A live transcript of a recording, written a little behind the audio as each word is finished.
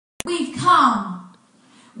We've come.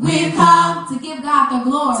 We've come to give God the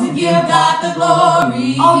glory. To give God the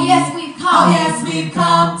glory. Oh yes, we've come. Oh yes, we've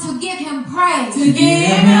come to give Him praise. to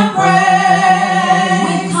give Him praise.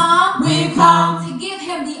 We've come. We've come to give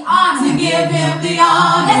Him the honor. to give Him the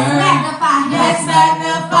honor. Let's magnify Him. Let's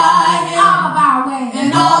magnify in all of our ways.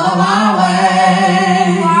 In all of our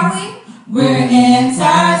ways. Who are we? We're interceding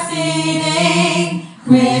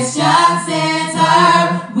Christian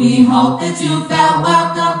Center. We hope that you felt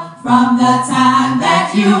welcome from the time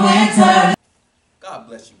that you entered. God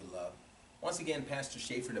bless you, beloved. Once again, Pastor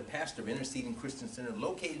Schaefer, the pastor of Interceding Christian Center,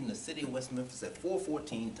 located in the city of West Memphis at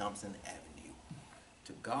 414 Thompson Avenue.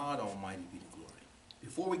 To God Almighty be the glory.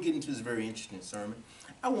 Before we get into this very interesting sermon,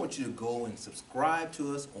 I want you to go and subscribe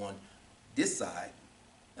to us on this side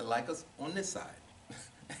and like us on this side.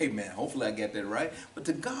 Amen. Hopefully I get that right. But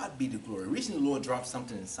to God be the glory. Recently, the Lord dropped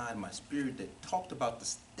something inside my spirit that talked about the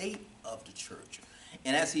state of the church.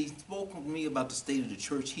 And as He spoke to me about the state of the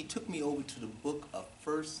church, He took me over to the book of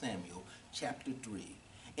 1 Samuel, chapter 3.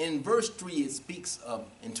 In verse 3, it speaks of,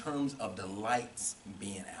 in terms of the lights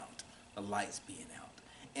being out. The lights being out.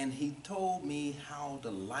 And He told me how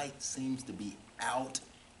the light seems to be out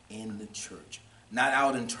in the church. Not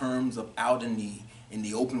out in terms of out in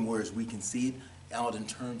the open where we can see it, out in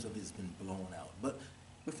terms of it's been blown out. But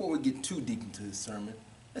before we get too deep into this sermon,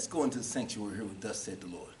 let's go into the sanctuary here with thus said the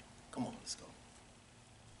Lord. Come on, let's go.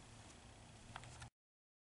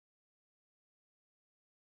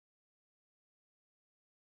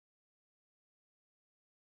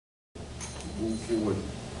 Move forward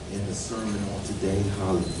in the sermon on today.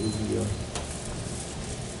 Hallelujah.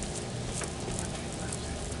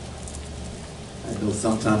 I know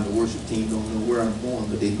sometimes the worship team don't know where I'm going,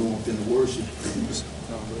 but they know I'm finna worship.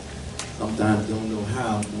 Sometimes don't know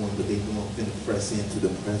how I'm going, but they know I'm finna press into the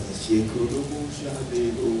presence. Your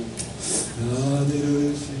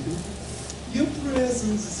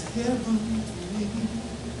presence is heaven.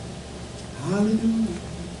 Hallelujah.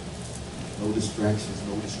 No distractions,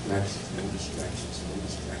 no distractions, no distractions, no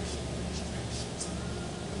distractions, no distractions.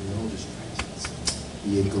 No distractions.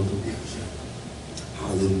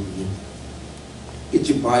 Hallelujah. Get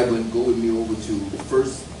your Bible and go with me over to the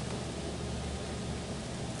first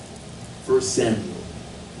Samuel,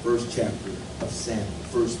 first chapter of Samuel,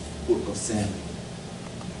 first book of Samuel.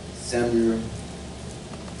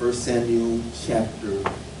 1 Samuel chapter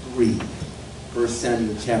 3. 1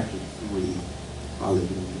 Samuel chapter 3.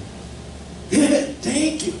 Hallelujah.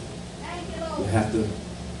 Thank you.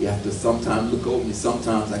 You have to sometimes look over me.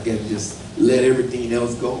 Sometimes I gotta just let everything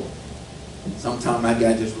else go. Sometimes I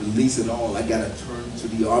gotta just release it all. I gotta turn to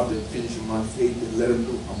the altar and finish my faith and let Him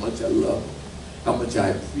know how much I love Him, how much I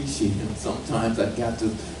appreciate Him. Sometimes I got to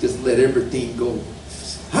just let everything go.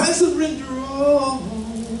 I surrender all.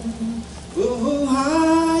 Oh,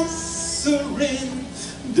 I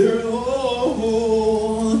surrender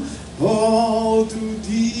all to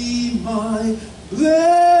Thee, my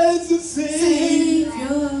blessed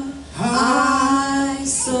Savior. I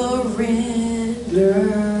surrender.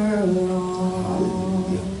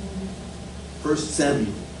 1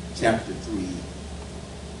 Samuel chapter 3.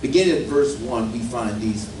 Beginning at verse 1, we find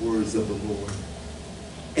these words of the Lord.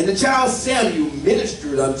 And the child Samuel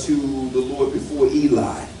ministered unto the Lord before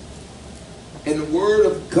Eli. And the word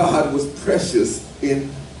of God was precious in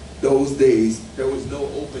those days. There was no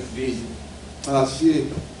open vision.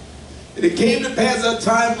 And it came to pass a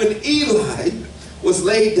time when Eli was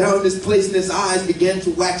laid down in his place, and his eyes began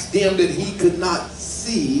to wax dim that he could not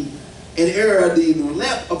see. And ere the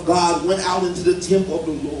lamp of God went out into the temple of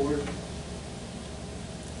the Lord,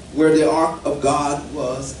 where the ark of God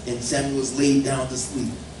was, and Samuel was laid down to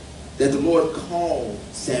sleep, that the Lord called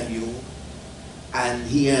Samuel, and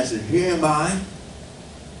he answered, Here am I.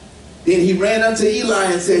 Then he ran unto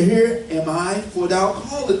Eli and said, Here am I, for thou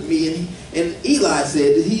callest me. And Eli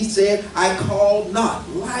said, He said, I called not.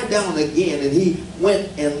 Lie down again. And he went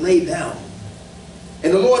and lay down.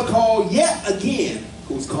 And the Lord called yet again.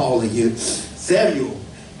 Who's calling you? Samuel.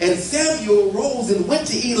 And Samuel rose and went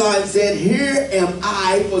to Eli and said, Here am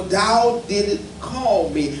I, for thou didst call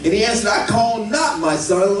me. And he answered, I called not, my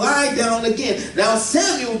son. Lie down again. Now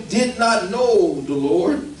Samuel did not know the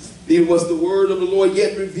Lord. Then was the word of the Lord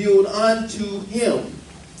yet revealed unto him.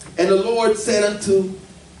 And the Lord said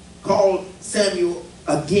called Samuel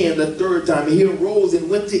again the third time. And he arose and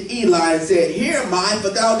went to Eli and said, Here am I, for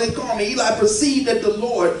thou didst call me. Eli perceived that the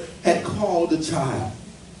Lord had called the child.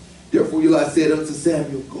 Therefore Eli said unto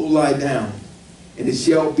Samuel, Go lie down, and it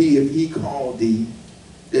shall be, if he call thee,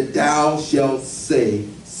 that thou shalt say,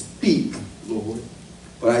 Speak, Lord,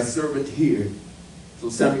 for thy servant heareth. So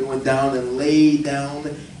Samuel went down and lay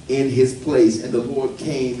down in his place. And the Lord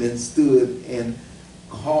came and stood and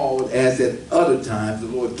called as at other times. The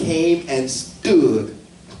Lord came and stood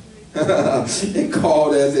and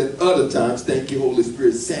called as at other times. Thank you, Holy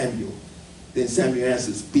Spirit. Samuel. Then Samuel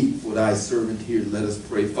answered, speak for thy servant here. Let us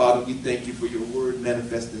pray. Father, we thank you for your word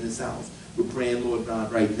manifest in this house. We're praying, Lord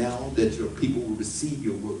God, right now that your people will receive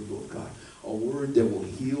your word, Lord God. A word that will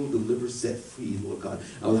heal, deliver, set free, Lord God.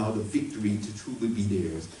 Allow the victory to truly be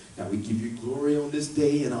theirs. Now we give you glory on this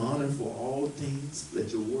day and honor for all things.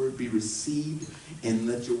 Let your word be received and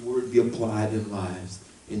let your word be applied in lives.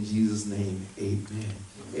 In Jesus' name, amen.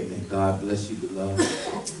 Amen. God bless you, beloved.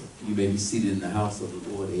 You may be seated in the house of the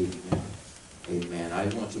Lord. Amen. Amen. I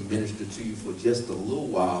want to minister to you for just a little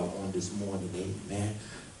while on this morning. Amen.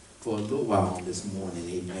 For a little while on this morning.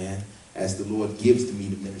 Amen. As the Lord gives to me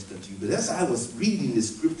to minister to you. But as I was reading the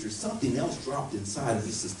scripture, something else dropped inside of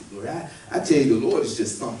me, Sister Glory. I tell you, the Lord is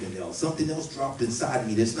just something else. Something else dropped inside of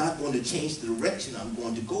me that's not going to change the direction I'm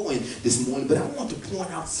going to go in this morning. But I want to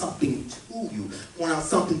point out something to you. Point out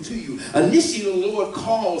something to you. Initially, the Lord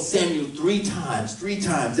called Samuel three times.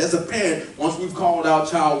 As a parent, once we've called our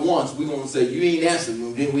child once, we're going to say, you ain't answering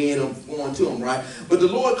him. Then we end up going to him, right? But the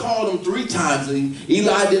Lord called him three times. And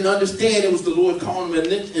Eli didn't understand it was the Lord calling him.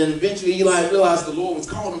 And eventually, Eli realized the Lord was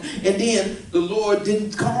calling him. And then the Lord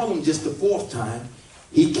didn't call him just the fourth time.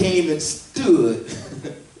 He came and stood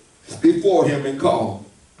before him and called.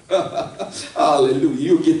 Hallelujah.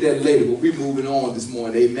 You'll get that later, but we're moving on this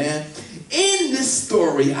morning. Amen. In this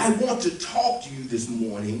story, I want to talk to you this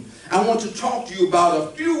morning. I want to talk to you about a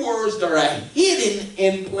few words that are hidden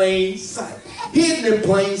in plain sight. Hidden in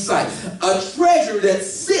plain sight. A treasure that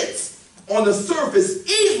sits on the surface,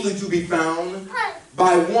 easily to be found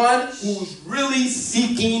by one who's really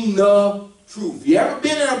seeking the truth. You ever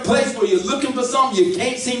been in a place where you're looking for something you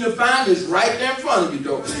can't seem to find? It's right there in front of you,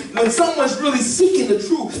 though. When someone's really seeking the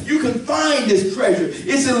truth, you can find this treasure.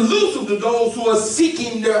 It's elusive to those who are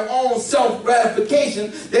seeking their own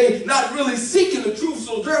self-gratification. They're not really seeking the truth,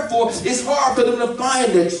 so therefore it's hard for them to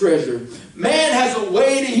find that treasure. Man has a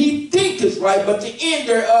way that he thinks is right, but the end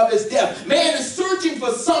thereof is death. Man is searching for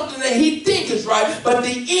something that he thinks is right, but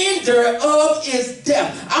the end thereof is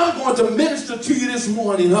death. I'm going to minister to you this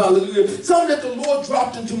morning, hallelujah, something that the Lord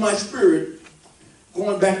dropped into my spirit.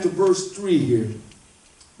 Going back to verse 3 here.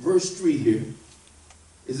 Verse 3 here.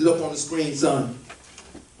 Is it up on the screen, son?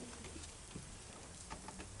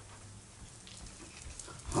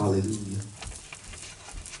 Hallelujah.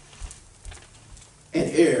 And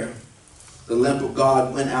ere the lamp of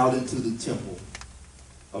God went out into the temple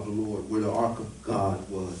of the Lord, where the ark of God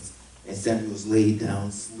was, and Samuel was laid down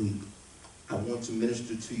asleep. I want to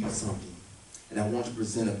minister to you something, and I want to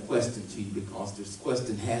present a question to you, because this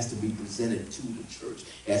question has to be presented to the church.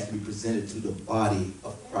 It has to be presented to the body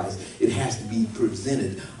of Christ. It has to be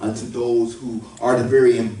presented unto those who are the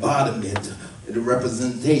very embodiment, the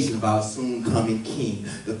representation of our soon coming King.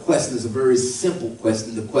 The question is a very simple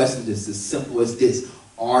question. The question is as simple as this.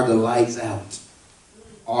 Are the lights out?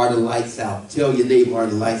 Are the lights out? Tell your neighbor, are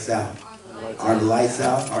the lights out? Are the lights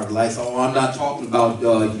out? Are the lights on? Oh, I'm not talking about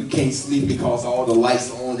you can't sleep because all the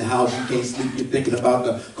lights are on in the house. You can't sleep. You're thinking about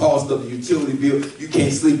the cost of the utility bill. You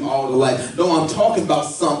can't sleep, all the lights. No, I'm talking about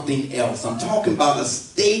something else. I'm talking about the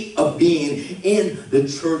state of being in the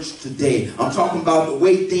church today. I'm talking about the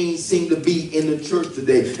way things seem to be in the church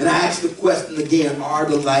today. And I ask the question again, are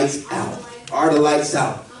the lights out? Are the lights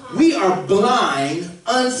out? We are blind,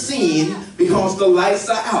 unseen, because the lights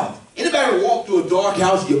are out. Anybody walk through a dark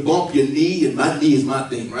house, you bump your knee, and my knee is my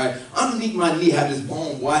thing, right? Underneath my knee, I have this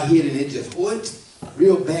bone wide hit, and it just hurts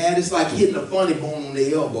real bad. It's like hitting a funny bone on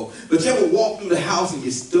the elbow. But you ever walk through the house and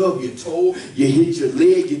you stub your toe, you hit your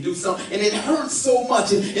leg, you do something, and it hurts so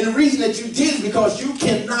much. And the reason that you did is because you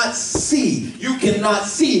cannot see. You cannot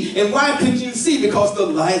see. And why couldn't you see? Because the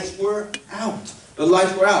lights were out. The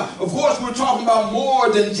lights were out. Of course, we're talking about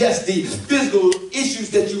more than just the physical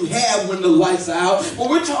issues that you have when the lights are out. But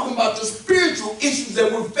we're talking about the spiritual issues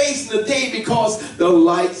that we're facing today because the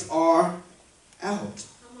lights are out.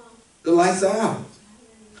 The lights are out.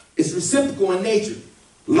 It's reciprocal in nature.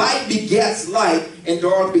 Light begets light and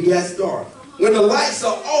dark begets dark. When the lights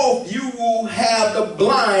are off, you will have the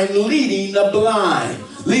blind leading the blind.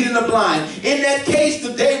 Leading the blind. In that case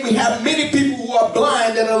today, we have many people who are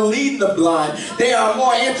blind that are leading the blind. They are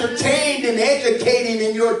more entertained and educating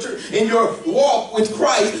in your walk with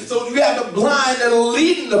Christ. So you have the blind that are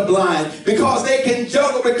leading the blind because they can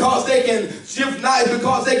juggle, because they can shift knives,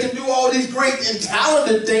 because they can do all these great and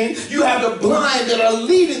talented things. You have the blind that are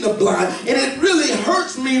leading the blind. And it really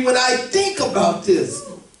hurts me when I think about this.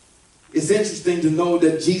 It's interesting to know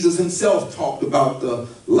that Jesus himself talked about the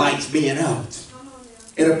lights being out.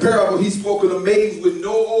 In a parable, he spoke of the maidens with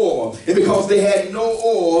no oil. And because they had no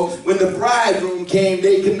oil, when the bridegroom came,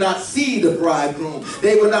 they could not see the bridegroom.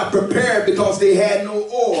 They were not prepared because they had no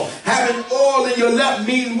oil. Having oil in your lap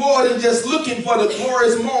means more than just looking for the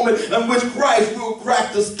glorious moment in which Christ will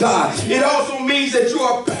crack the sky. It also means that you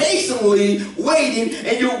are patiently waiting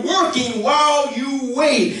and you're working while you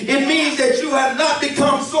wait. It means that you have not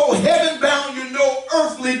become so heaven-bound you're no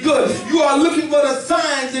earthly good. You are looking for the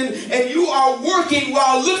signs and you are working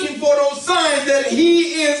while looking for those signs that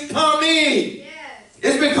he is coming.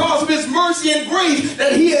 It's because of his mercy and grace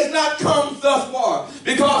that he has not come thus far.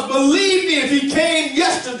 Because believe me, if he came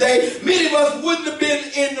yesterday, many of us wouldn't have been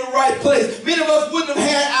in the right place. Many of us wouldn't have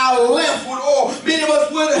had our lamps with oil. Many of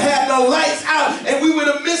us would have had the lights out and we would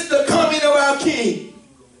have missed the coming of our King.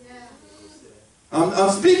 I'm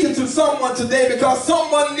speaking to someone today because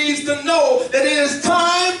someone needs to know that it is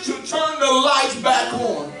time to turn the lights back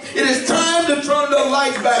on. It is time to turn the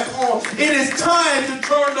lights back on. It is time to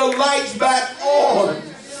turn the lights back on.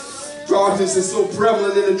 Darkness is so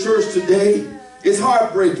prevalent in the church today. It's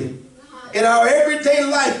heartbreaking. In our everyday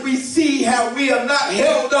life, we see how we have not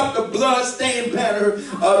held up the blood-stained banner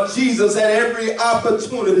of Jesus at every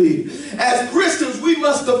opportunity. As Christians, we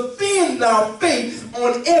must defend our faith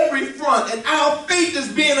on every front, and our faith is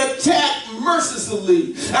being attacked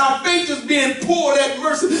mercilessly. Our faith is being pulled at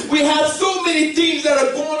mercy. We have so many things that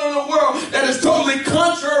are going on in the world that is totally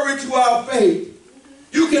contrary to our faith.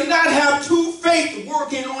 You cannot have two faith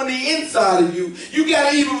working on the inside of you. You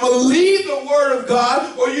got to either believe the word of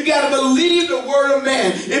God or you got to believe the word of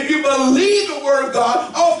man. If you believe the word of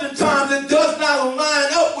God, oftentimes it does not line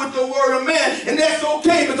up with the word of man. And that's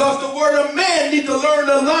okay because the word of man needs to learn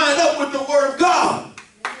to line up with the word of God.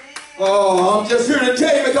 Oh, I'm just here to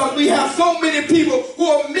tell you because we have so many people who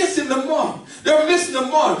are missing the mark. They're missing the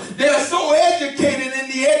mark. They are so educated in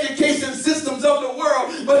the education systems of the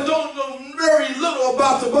world, but don't know very little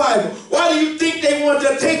about the Bible. Why do you think they want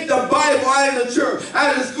to take the Bible out of the church,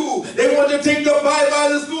 out of the school? They want to take the Bible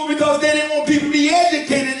out of the school because they didn't want people to be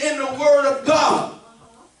educated in the Word of God.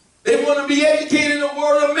 They want to be educated in the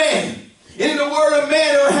Word of man. And in the Word of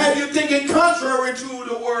man, it will have you thinking contrary to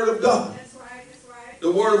the Word of God.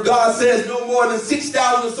 The word of God says no more than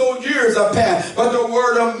 6,000 or so years have passed. But the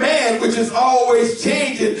word of man, which is always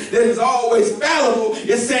changing, that is always fallible,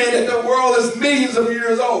 is saying that the world is millions of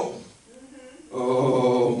years old.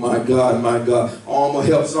 Oh, my God, my God. Oh, I'm going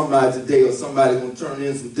to help somebody today, or somebody going to turn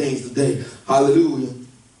in some things today. Hallelujah.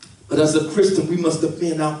 But as a Christian, we must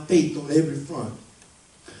defend our faith on every front.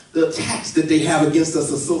 The attacks that they have against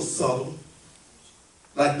us are so subtle,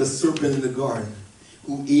 like the serpent in the garden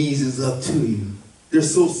who eases up to you. They're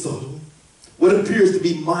so subtle. What appears to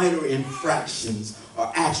be minor infractions are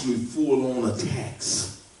actually full-on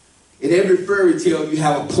attacks. In every fairy tale, you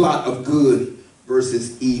have a plot of good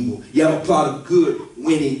versus evil. You have a plot of good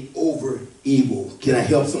winning over evil. Can I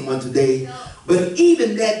help someone today? No. But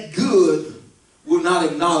even that good will not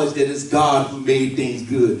acknowledge that it's God who made things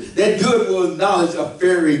good. That good will acknowledge a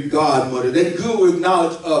fairy godmother. That good will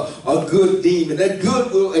acknowledge a good demon. That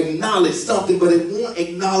good will acknowledge something, but it won't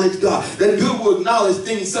acknowledge God. That good will acknowledge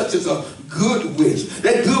things such as a good witch.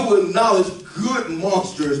 That good will acknowledge good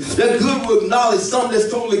monsters. That good will acknowledge something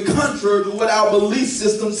that's totally contrary to what our belief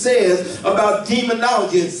system says about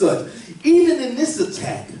demonology and such. Even in this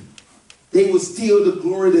attack, they will steal the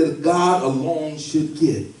glory that God alone should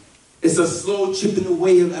get. It's a slow chipping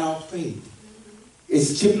away of our faith.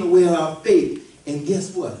 It's chipping away at our faith. And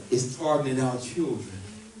guess what? It's targeting our children.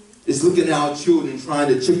 It's looking at our children trying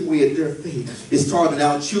to chip away at their faith. It's targeting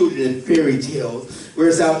our children in fairy tales.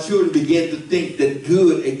 Whereas our children begin to think that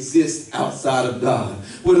good exists outside of God.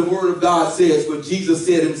 What the Word of God says, what Jesus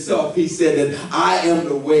said himself, he said that I am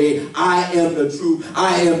the way, I am the truth,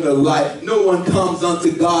 I am the light. No one comes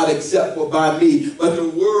unto God except for by me. But the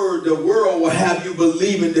world will have you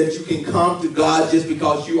believing that you can come to God just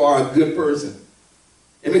because you are a good person.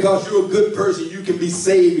 And because you're a good person, you can be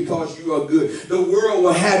saved because you are good. The world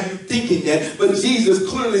will have you thinking that. But Jesus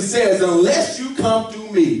clearly says, unless you come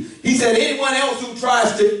through me. He said, anyone else who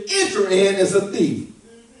tries to enter in is a thief.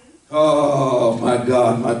 Oh, my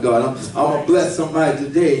God, my God. I'm going to bless somebody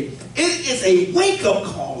today. It is a wake-up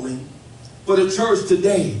calling for the church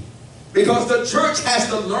today. Because the church has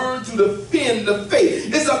to learn to defend the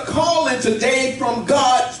faith. It's a calling today from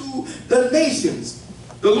God to the nations.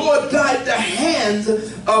 The Lord guided the hands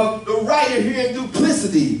of the writer here in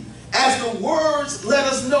duplicity, as the words let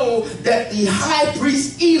us know that the high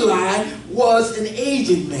priest Eli was an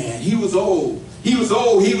aged man. He was old. He was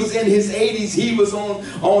old. He was in his 80s. He was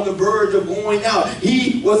on the verge of going out.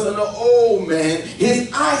 He was an old man.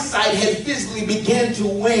 His eyesight had physically begun to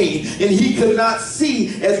wane, and he could not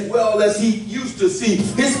see as well as he used to see.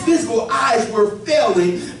 His physical eyes were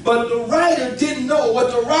failing, but the writer didn't know.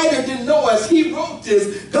 What the writer didn't know as he wrote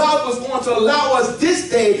this, God was going to allow us this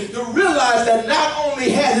day to realize that not only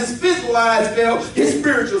had his physical eyes failed, his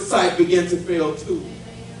spiritual sight began to fail too.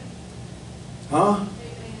 Huh?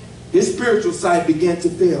 His spiritual sight began to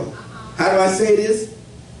fail. How do I say this?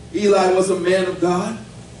 Eli was a man of God.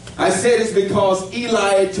 I say this because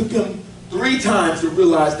Eli, it took him 3 times to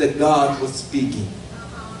realize that God was speaking.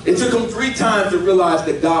 It took him 3 times to realize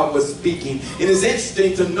that God was speaking. And it's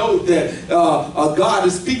interesting to note that God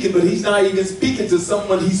is speaking, but he's not even speaking to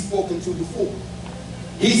someone he's spoken to before.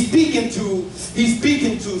 He's speaking to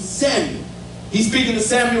Samuel. He's speaking to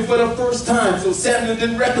Samuel for the first time, so Samuel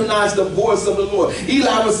didn't recognize the voice of the Lord.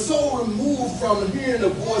 Eli was so removed from hearing the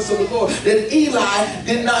voice of the Lord that Eli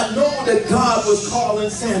did not know that God was calling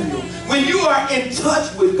Samuel. When you are in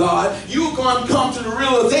touch with God, you're going to come to the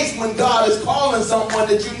realization when God is calling someone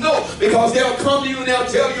that you know, because they'll come to you and they'll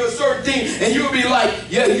tell you a certain thing, and you'll be like,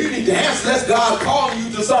 yeah, you need to answer. That's God calling you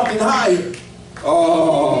to something higher.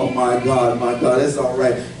 Oh, my God, that's all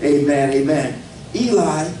right. Amen, amen.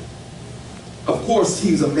 Eli, of course,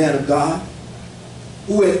 he's a man of God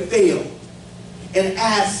who had failed. And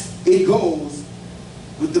as it goes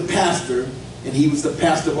with the pastor, and he was the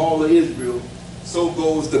pastor of all of Israel, so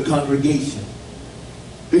goes the congregation.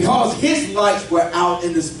 Because his lights were out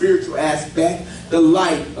in the spiritual aspect, the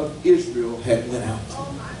light of Israel had went out.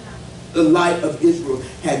 The light of Israel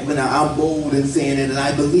had went out. I'm bold in saying it, and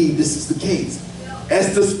I believe this is the case.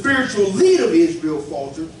 As the spiritual leader of Israel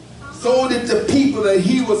faltered, so did the people that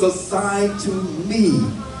he was assigned to lead.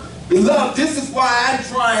 Beloved, this is why I'm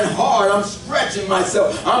trying hard. I'm stretching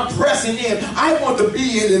myself. I'm pressing in. I want to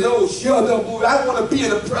be in the old shelter booth. I want to be in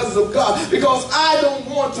the presence of God because I don't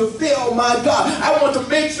want to fail my God. I want to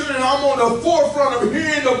make sure that I'm on the forefront of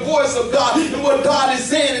hearing the voice of God and what God is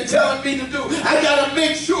saying and telling me to do. I got to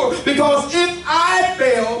make sure, because if I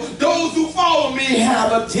fail, those who follow me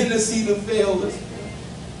have a tendency to fail as well.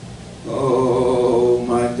 Oh,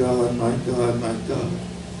 my God, my God, my God.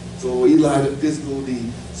 So Eli,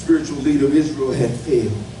 the spiritual leader of Israel, had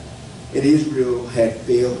failed. And Israel had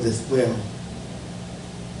failed as well.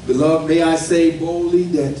 Beloved, may I say boldly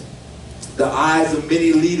that the eyes of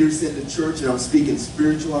many leaders in the church, and I'm speaking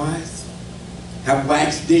spiritual eyes, have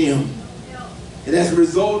waxed dim. And as a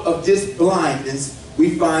result of this blindness,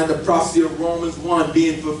 we find the prophecy of Romans 1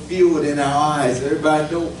 being fulfilled in our eyes.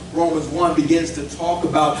 Everybody know Romans 1 begins to talk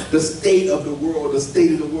about the state of the world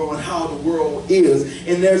and how the world is.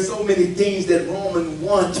 And there's so many things that Romans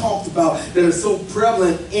 1 talks about that are so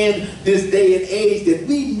prevalent in this day and age that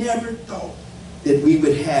we never thought that we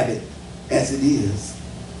would have it as it is.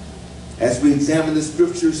 As we examine the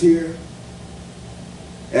scriptures here,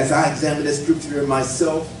 as I examine the scripture here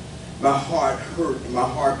myself, my heart hurt and my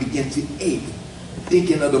heart began to ache,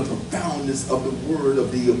 thinking of the profoundness of the word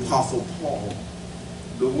of the Apostle Paul.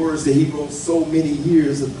 The words that he wrote so many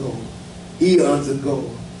years ago, eons ago.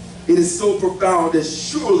 It is so profound that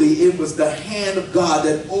surely it was the hand of God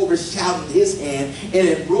that overshadowed his hand, and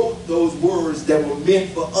it wrote those words that were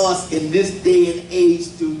meant for us in this day and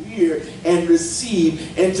age to hear and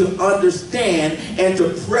receive and to understand and to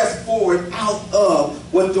press forward out of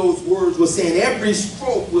what those words were saying. Every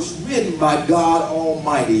stroke was written by God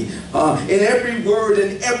Almighty. In every word,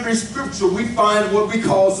 in every scripture, we find what we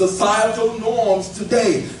call societal norms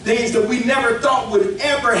today. Things that we never thought would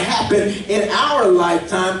ever happen in our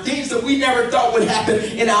lifetime. Things that we never thought would happen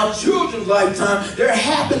in our children's lifetime. They're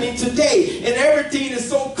happening today. And everything is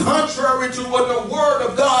so contrary to what the Word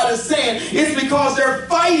of God is saying. It's because they're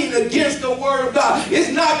fighting against the Word of God. It's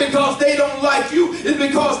not because they don't like you. It's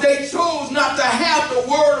because they chose not to have the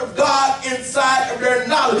Word of God inside of their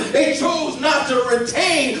knowledge. They chose not to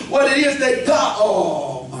retain what it is that God...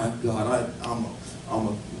 Oh, my God. I'm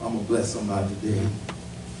going to bless somebody today.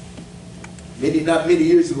 Not many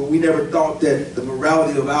years ago, we never thought that the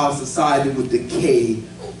morality of our society would decay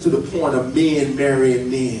to the point of men marrying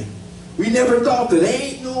men. We never thought that. There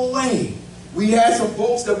ain't no way. We had some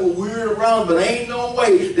folks that were weird around, but ain't no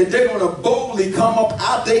way that they're going to boldly come up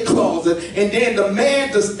out their closet and then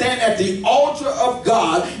demand to stand at the altar of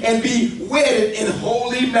God and be wedded in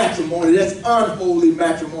holy matrimony. That's unholy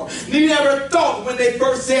matrimony. You never thought when they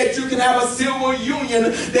first said you can have a civil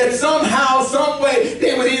union that somehow, some way,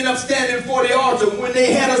 they would end up standing before the altar. When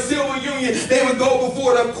they had a civil union, they would go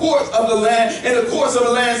before the courts of the land, and the courts of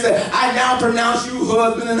the land said, I now pronounce you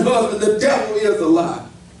husband and husband. The devil is a lie.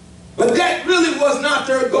 But that really was not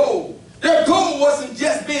their goal. Their goal wasn't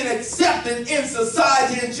just being accepted in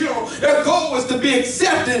society in general. Their goal was to be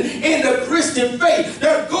accepted in the Christian faith.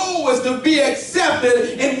 Their goal was to be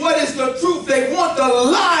accepted in what is the truth. They want the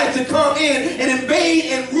lie to come in and invade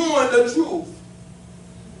and ruin the truth.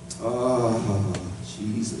 Oh,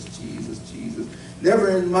 Jesus, Jesus, Jesus.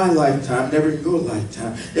 Never in my lifetime, never in your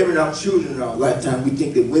lifetime, never in our children's lifetime, we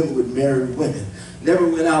think that women would marry women.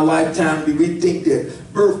 Never in our lifetime do we think that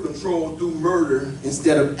birth control through murder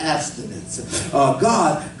instead of abstinence.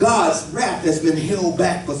 God's wrath has been held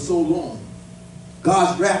back for so long.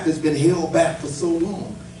 God's wrath has been held back for so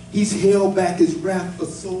long. He's held back his wrath for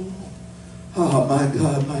so long. Oh, my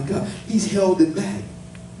God, my God. He's held it back.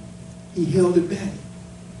 He held it back.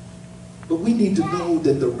 But we need to know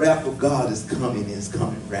that the wrath of God is coming, and it's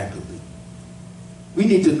coming rapidly. We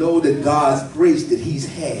need to know that God's grace that he's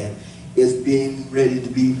had is being ready to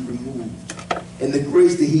be removed. And the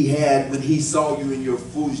grace that he had when he saw you in your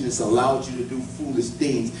foolishness, allowed you to do foolish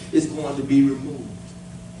things, is going to be removed.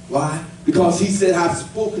 Why? Because he said, I've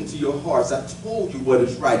spoken to your hearts. I've told you what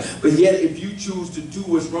is right. But yet, if you choose to do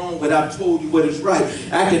what's wrong when I've told you what is right,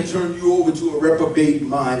 I can turn you over to a reprobate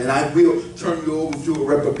mind. And I will turn you over to a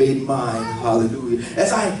reprobate mind. Hallelujah.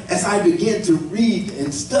 As I begin to read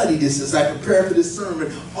and study this, as I prepare for this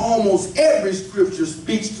sermon, almost every scripture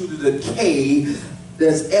speaks to the decay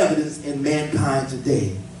that's evidence in mankind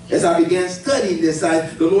today. As I began studying this,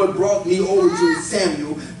 the Lord brought me over to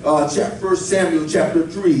Samuel, 1 Samuel chapter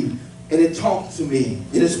 3, and it talked to me,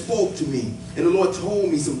 and it spoke to me, and the Lord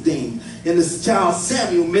told me some things. And this child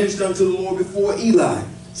Samuel ministered unto the Lord before Eli.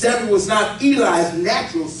 Samuel was not Eli's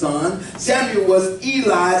natural son. Samuel was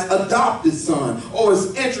Eli's adopted son. Oh,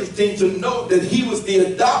 it's interesting to note that he was the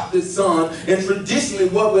adopted son, and traditionally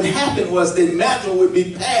what would happen was the mantle would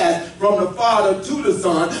be passed from the father to the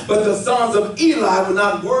son, but the sons of Eli were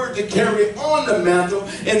not worthy to carry on the mantle,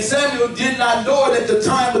 and Samuel did not know it at the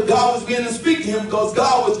time, but God was beginning to speak to him because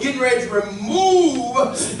God was getting ready to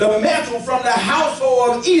remove the mantle from the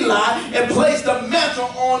household of Eli and place the mantle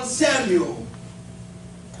on Samuel.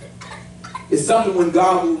 It's something when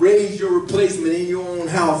God will raise your replacement in your own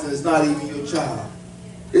house and it's not even your child.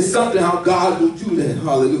 It's something how God will do that.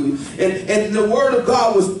 Hallelujah. And the word of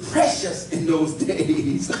God was precious in those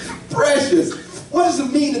days. Precious. What does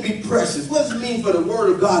it mean to be precious? What does it mean for the word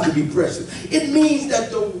of God to be precious? It means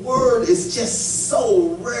that the word is just so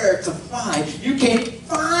rare to find. You can't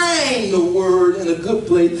find the word in a good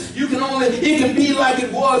place. You can only, it can be like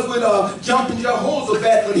it was with jumping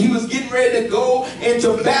Jehoshaphat when he was getting ready to go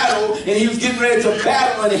into battle, and he was getting ready to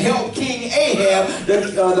battle and help King Ahab,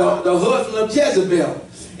 the husband of Jezebel.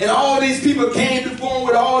 And all these people came before him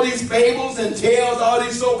with all these fables and tales. All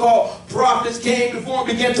these so-called prophets came before him,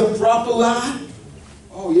 began to prophesy.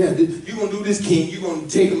 Oh yeah, you're going to do this, king. You're going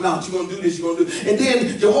to take him out. You're going to do this. You're going to do this. And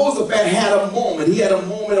then Jehoshaphat had a moment. He had a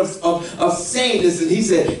moment of saying this. And he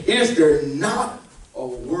said, is there not a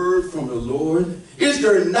word from the Lord? Is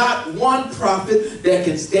there not one prophet that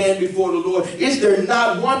can stand before the Lord? Is there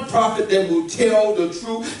not one prophet that will tell the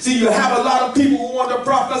truth? See, you have a lot of people who want to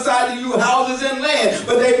prophesy to you houses and land,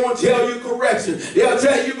 but they won't tell you correction. They'll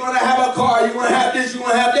tell you you're going to have a car, you're going to have this, you're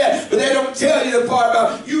going to have that, but they don't tell you the part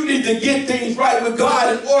about you need to get things right with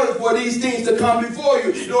God in order for these things to come before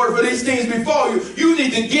you. In order for these things before you, you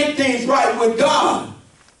need to get things right with God.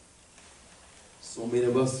 So many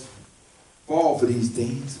of us fall for these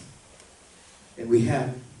things. And we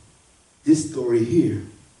have this story here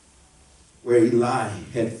where Eli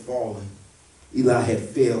had fallen. Eli had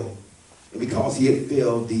failed. And because he had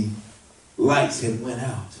failed, the lights had went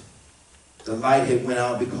out. The light had went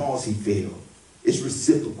out because he failed. It's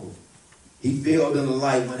reciprocal. He failed and the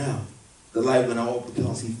light went out. The light went out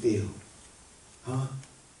because he failed. Huh?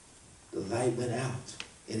 The light went out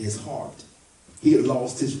in his heart. He had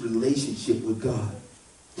lost his relationship with God.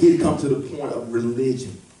 He had come to the point of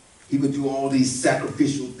religion. He would do all these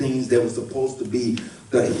sacrificial things that were supposed to be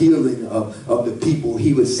the healing of the people.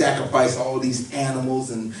 He would sacrifice all these animals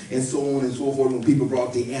and so on and so forth when people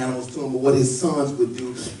brought the animals to him. But what his sons would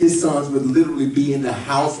do, his sons would literally be in the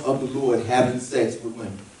house of the Lord having sex with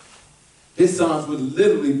women. His sons would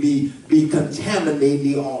literally be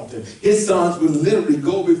contaminating the altar. His sons would literally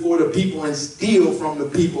go before the people and steal from the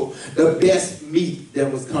people the best meat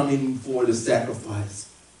that was coming for the sacrifice.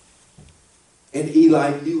 And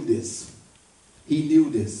Eli knew this. He knew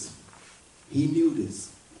this. He knew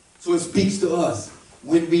this. So it speaks to us.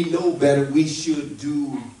 When we know better, we should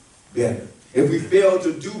do better. If we fail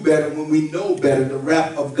to do better when we know better, the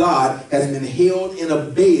wrath of God has been held in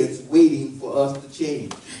abeyance waiting for us to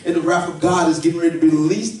change. and the wrath of God is getting ready to be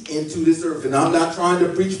released into this earth. And I'm not trying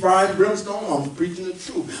to preach fire and brimstone. I'm preaching the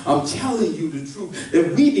truth. I'm telling you the truth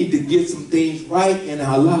that we need to get some things right in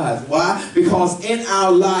our lives. Why? Because in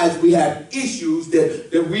our lives we have issues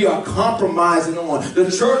that we are compromising on.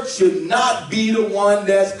 The church should not be the one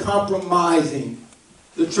that's compromising.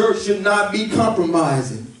 The church should not be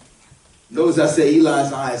compromising. Notice I say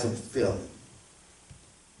Eli's eyes are failing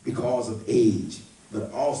because of age,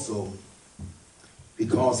 but also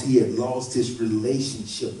because he had lost his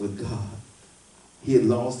relationship with God. He had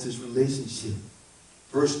lost his relationship.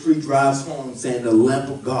 Verse 3 drives home saying the lamp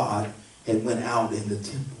of God had went out in the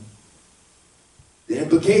temple. The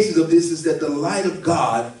implications of this is that the light of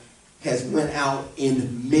God has went out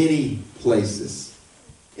in many places.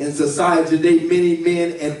 In society today, many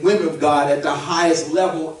men and women of God at the highest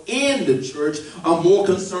level in the church are more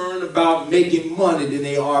concerned about making money than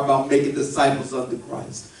they are about making disciples unto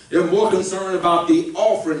Christ. They're more concerned about the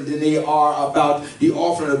offering than they are about the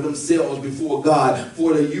offering of themselves before God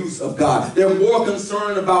for the use of God. They're more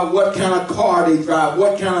concerned about what kind of car they drive,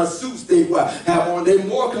 what kind of suits they have on. They're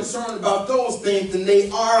more concerned about those things than they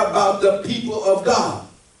are about the people of God.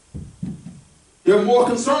 They're more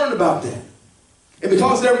concerned about that. And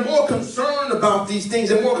because they're more concerned about these things,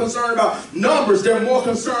 they're more concerned about numbers, they're more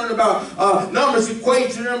concerned about numbers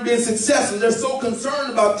equate to them being successful. They're so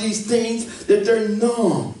concerned about these things that they're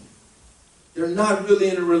numb. They're not really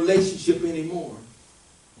in a relationship anymore.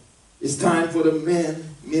 It's time for the men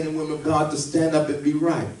and women of God to stand up and be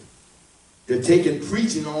right. They're taking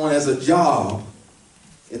preaching on as a job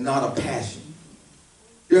and not a passion.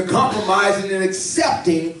 They're compromising and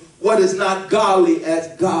accepting what is not godly as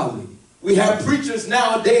godly. We have preachers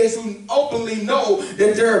nowadays who openly know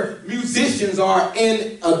that their musicians are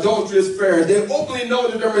in adulterous affairs. They openly know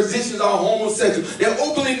that their musicians are homosexual. They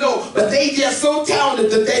openly know, but they just so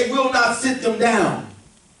talented that they will not sit them down.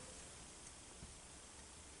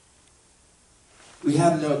 We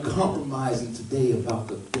have no compromising today about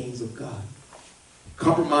the things of God.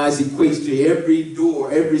 Compromise equates to every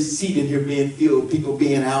door, every seat in here being filled, people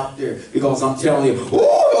being out there. Because I'm telling you,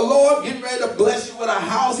 oh, the Lord getting ready to bless you with a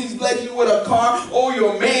house. He's blessing you with a car. Oh,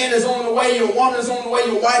 your man is on the way. Your woman is on the way.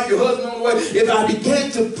 Your wife, your husband on the way. If I began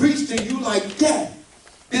to preach to you like that,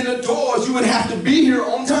 then the doors, you would have to be here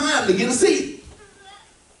on time to get a seat.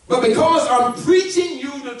 But because I'm preaching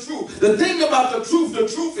you the truth, the thing about the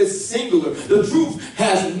truth is singular. The truth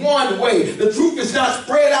has one way. The truth is not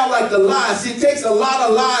spread out like the lies. See, it takes a lot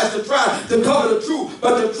of lies to try to cover the truth.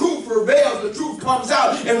 But the truth prevails. The truth comes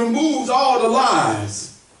out and removes all the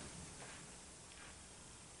lies.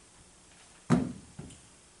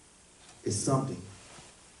 It's something.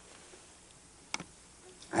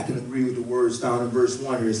 I can agree with the words found in verse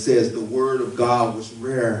 1 here. It says the word of God was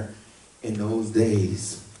rare in those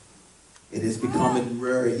days. It is becoming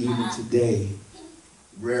rarer even today.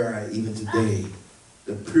 Rarer even today.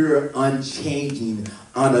 The pure, unchanging,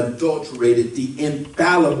 unadulterated, the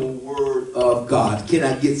infallible word of God. Can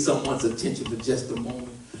I get someone's attention for just a moment?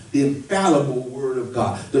 The infallible word of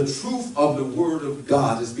God. The truth of the word of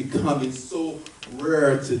God is becoming so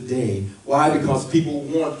rare today. Why? Because people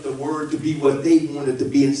want the word to be what they want it to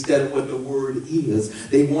be instead of what the word is.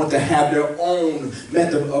 They want to have their own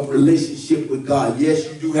method of relationship with God. Yes,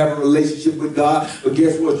 you do have a relationship with God, but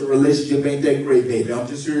guess what? Your relationship ain't that great, baby. I'm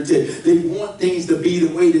just here to tell you. They want things to be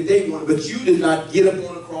the way that they want it, but you did not get up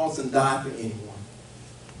on the cross and die for anyone.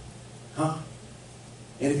 Huh?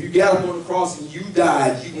 And if you got up on the cross and you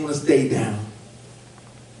died, you're going to stay down.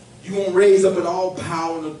 You won't raise up in all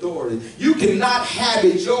power and authority. You cannot have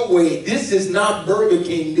it your way. This is not Burger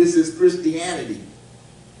King. This is Christianity.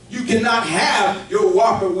 You cannot have your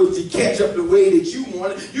Whopper with the ketchup the way that you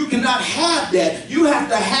want it. You cannot have that. You have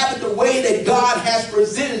to have it the way that God has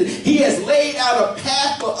presented it. He has laid out a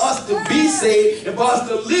path for us to be saved and for us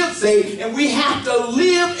to live saved. And we have to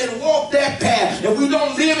live and walk that path. If we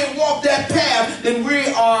don't live and walk that path, then we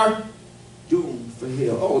are doomed for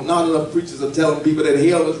hell. Oh, not enough preachers are telling people that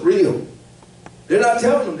hell is real. They're not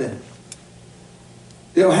telling them that.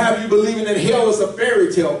 They'll have you believing that hell is a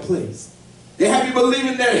fairy tale place. They have you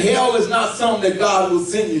believing that hell is not something that God will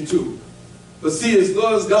send you to. But see, as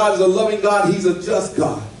long as God is a loving God, he's a just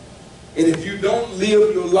God. And if you don't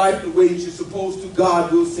live your life the way that you're supposed to,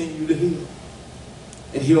 God will send you to hell.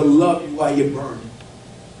 And he'll love you while you're burning.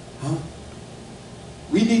 Huh?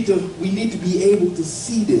 We need to be able to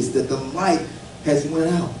see this, that the light has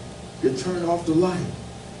went out. They turned off the light.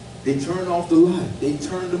 They turned off the light. They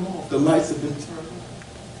turned them off. The lights have been turned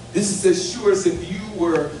off. This is as sure as if you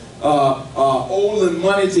were owing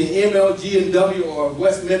money to MLG and W or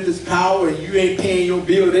West Memphis Power and you ain't paying your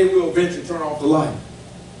bill, they will eventually turn off the light.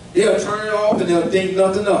 They'll turn it off and they'll think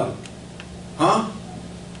nothing of it. Huh?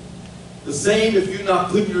 The same if you're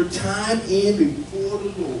not putting your time in before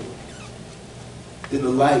the Lord, then the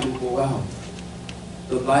light will go out.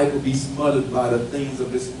 The light will be smothered by the things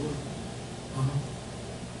of this world.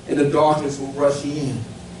 And the darkness will rush in.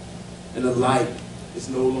 And the light is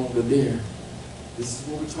no longer there. This is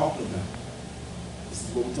what we're talking about. This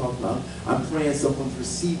is what we're talking about. I'm praying someone's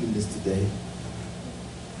receiving this today.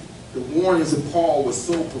 The warnings of Paul were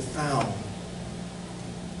so profound.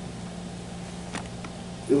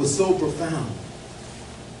 It was so profound.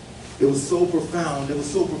 It was so profound. It was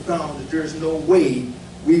so profound that there's no way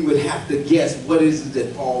we would have to guess what is it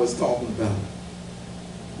that Paul is talking about.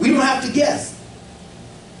 We don't have to guess.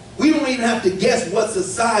 We don't even have to guess what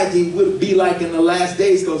society would be like in the last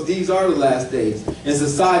days, because these are the last days. And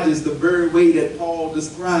society is the very way that Paul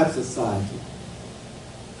describes society.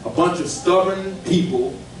 A bunch of stubborn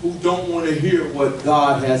people who don't want to hear what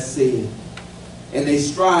God has said. And they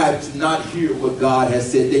strive to not hear what God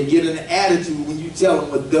has said. They get an attitude when you tell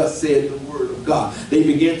them what thus said the word of God. They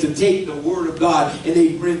begin to take the word of God and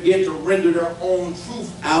they begin to render their own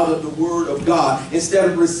truth out of the word of God instead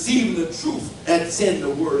of receiving the truth that's in the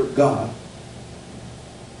word of God.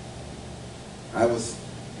 I was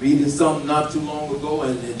reading something not too long ago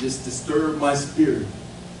and it just disturbed my spirit.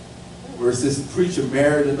 Where it says a preacher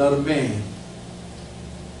married another man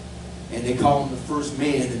and they call him the first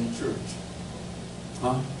man in the church.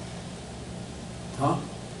 Huh? Huh?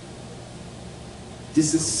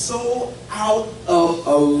 This is so out of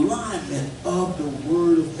alignment of the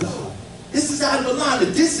word of God. This is out of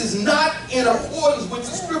alignment. This is not in accordance with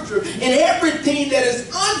the scripture. And everything that is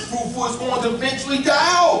unfruitful is going to eventually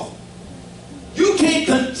die off. You can't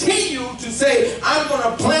continue to say, I'm going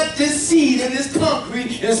to plant this seed in this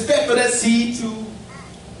concrete and expect for that seed to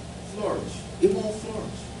flourish. It won't flourish.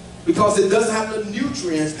 Because it doesn't have the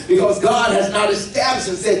nutrients, because God has not established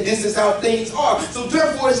and said this is how things are. So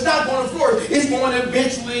therefore it's not going to flourish. It's going to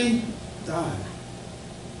eventually die.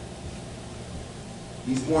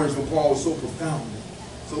 These warnings from Paul are so profound,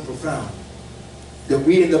 that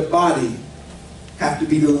we in the body have to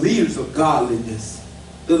be the leaders of godliness.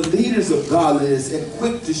 The leaders of godliness and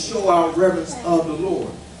quick to show our reverence of the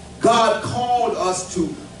Lord. God called us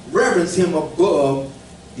to reverence him above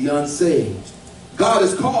the unsaved. God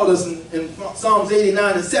has called us in Psalms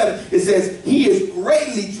 89:7. It says, he is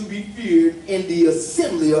greatly to be feared in the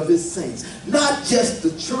assembly of his saints. Not just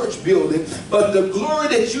the church building, but the glory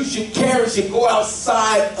that you should carry should go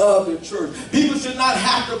outside of the church. People should not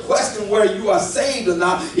have to question whether you are saved or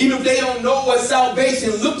not, even if they don't know what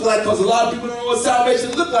salvation looks like, because a lot of people don't know what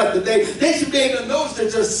salvation looks like today. They should be able to notice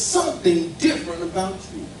that there's something different about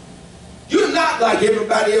you. You're not like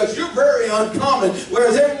everybody else. You're very uncommon.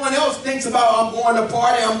 Whereas everyone else thinks about, I'm going to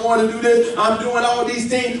party, I'm going to do this, I'm doing all these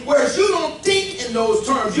things. Whereas you don't think in those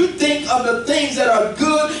terms. You think of the things that are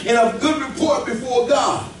good and of good report before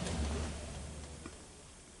God.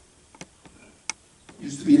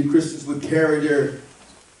 Used to be the Christians would carry their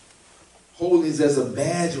holiness as a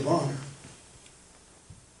badge of honor.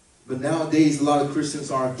 But nowadays, a lot of Christians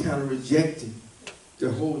are kind of rejecting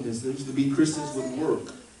their holiness. There used to be Christians would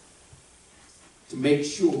work to make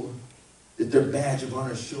sure that their badge of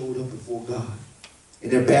honor showed up before God.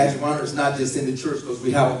 And their badge of honor is not just in the church, because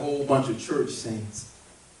we have a whole bunch of church saints,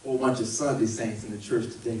 a whole bunch of Sunday saints in the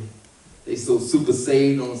church today. They so super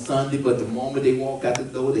saved on Sunday, but the moment they walk out the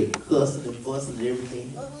door, they cussing and fussing and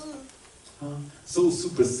everything. So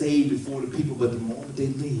super saved before the people, but the moment they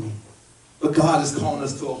leave. But God is calling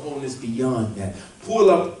us to a holiness beyond that. Pull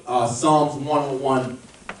up Psalms 101,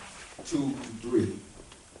 2 to 3.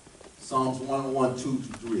 Psalms 101, 2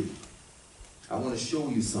 to 3. I want to show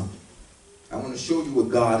you something. I want to show you what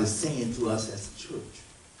God is saying to us as a church.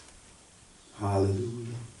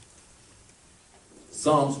 Hallelujah.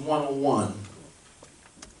 Psalms 101.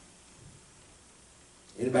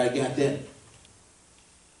 Anybody got that?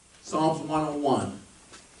 Psalms 101.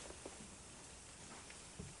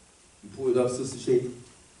 You pull it up, Sister Shaker.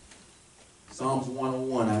 Psalms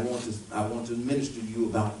 101. I want to minister to you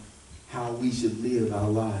about how we should live our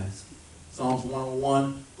lives. Psalms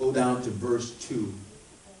 101, go down to verse 2.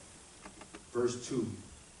 Verse 2.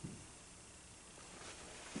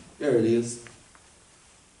 There it is.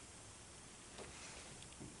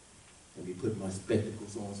 Let me put my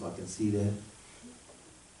spectacles on so I can see that.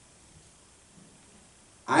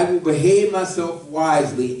 I will behave myself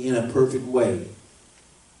wisely in a perfect way.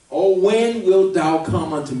 Oh, when wilt thou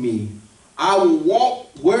come unto me? I will walk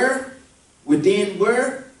where? Within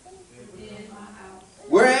where? Within my house.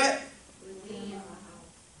 Where at? Within my house.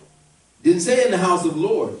 Didn't say in the house of the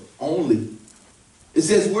Lord only. It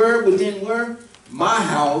says where? Within where? my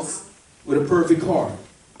house with a perfect heart.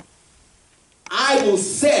 I will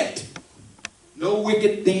set no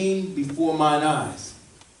wicked thing before mine eyes.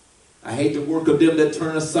 I hate the work of them that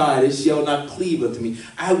turn aside. It shall not cleave unto me.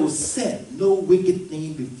 I will set no wicked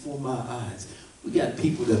thing before my eyes. We got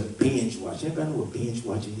people that binge watch. Everybody know what binge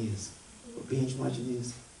watching is? What binge watching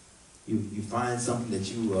is? You find something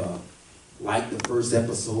that you like the first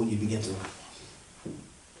episode, you begin to like.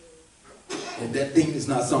 If that thing is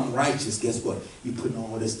not something righteous, guess what? You're putting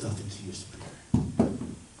all this stuff into your spirit.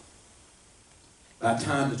 By the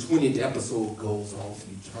time the 20th episode goes off,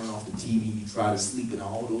 you turn off the TV, you try to sleep, and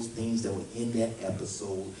all those things that were in that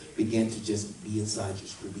episode begin to just be inside your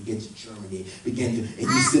spirit, begin to germinate, and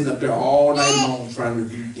you're sitting up there all night long trying to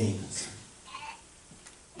review things.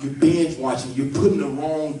 You're binge watching, you're putting the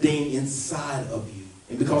wrong thing inside of you.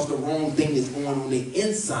 And because the wrong thing is going on the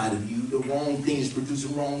inside of you, the wrong thing is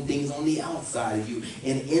producing wrong things on the outside of you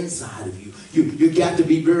and inside of you. You got to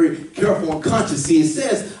be very careful and conscious. See, it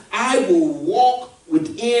says, I will walk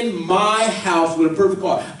within my house with a perfect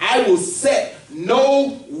heart. I will set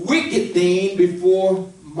no wicked thing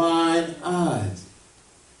before mine eyes.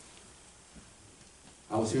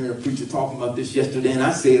 I was hearing a preacher talking about this yesterday, and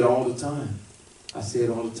I say it all the time. I say it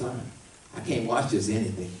all the time. I can't watch just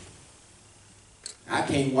anything. I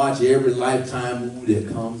can't watch every Lifetime movie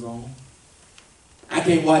that comes on. I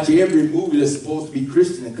can't watch every movie that's supposed to be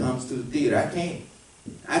Christian that comes to the theater. I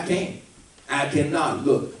can't. I cannot.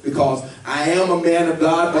 Look, because I am a man of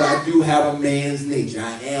God, but I do have a man's nature.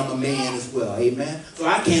 I am a man as well. Amen? So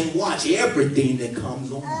I can't watch everything that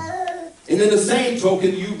comes on. And in the same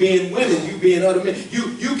token, you being women, you being other men,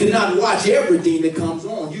 you cannot watch everything that comes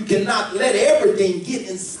on. You cannot let everything get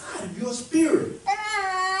inside of your spirit.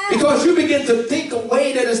 Because you begin to think a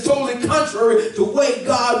way that is totally contrary to the way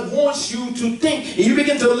God wants you to think. And you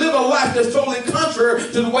begin to live a life that's totally contrary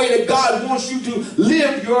to the way that God wants you to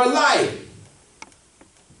live your life.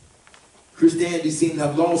 Christianity seems to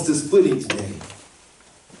have lost its footing today.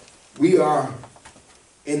 We are,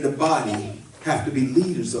 in the body, have to be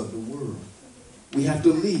leaders of the world. We have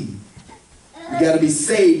to lead. We got to be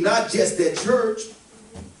saved, not just at church.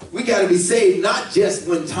 We got to be saved not just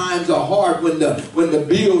when times are hard, when the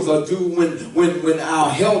bills are due, when our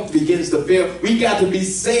health begins to fail. We got to be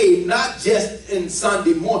saved not just in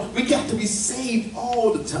Sunday morning. We got to be saved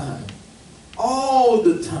all the time. All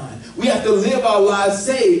the time. We have to live our lives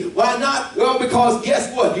saved. Why not? Well, because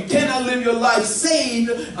guess what? You cannot live your life saved,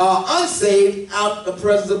 unsaved, out of the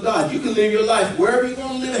presence of God. You can live your life wherever you're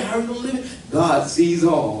going to live it, how you're going to live it. God sees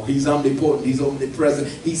all. He's omnipotent. He's omnipresent.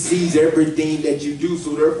 He sees everything that you do,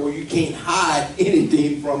 so therefore you can't hide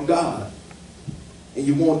anything from God. And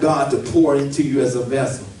you want God to pour into you as a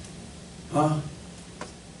vessel. Huh?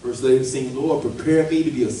 First lady sing, Lord, prepare me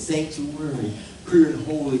to be a sanctuary, pure and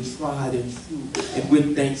holy, tried and true. And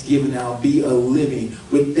with thanksgiving, I'll be a living.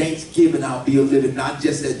 With thanksgiving, I'll be a living. Not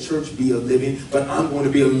just at church be a living, but I'm going to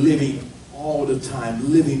be a living all the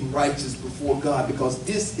time, living righteous before God, because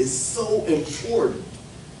this is so important.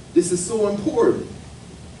 This is so important.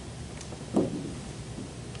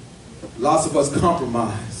 Lots of us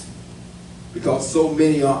compromise because so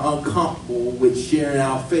many are uncomfortable with sharing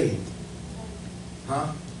our faith.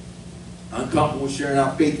 Huh? Uncomfortable with sharing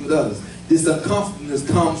our faith with others. This uncomfortableness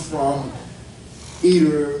comes from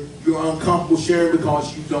either you're uncomfortable sharing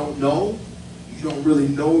because you don't know, you don't really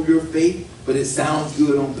know your faith, but it sounds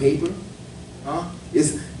good on paper. Huh?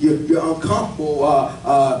 You're uncomfortable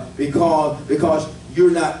because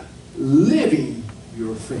you're not living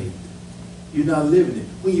your faith. You're not living it.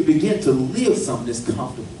 When you begin to live something that's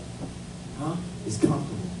comfortable, huh? It's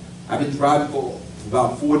comfortable. I've been driving for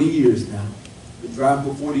about 40 years now. Been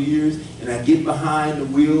driving for 40 years, and I get behind the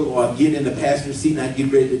wheel or I get in the passenger seat and I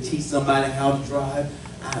get ready to teach somebody how to drive.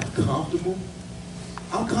 I'm comfortable.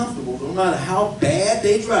 I'm comfortable no matter how bad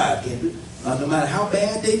they drive, Kendra. No matter how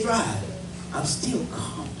bad they drive. I'm still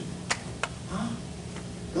comfortable. Huh?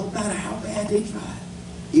 No matter how bad they drive.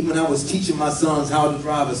 Even when I was teaching my sons how to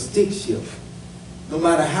drive a stick shift, no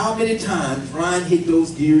matter how many times Ryan hit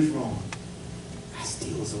those gears wrong, I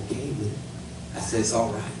still was okay with it. I said, it's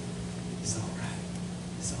all right. It's all right.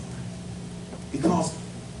 It's all right. Because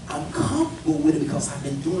I'm comfortable with it because I've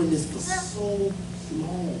been doing this for so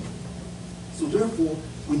long. So therefore,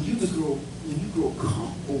 when you grow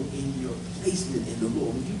comfortable in your placement in the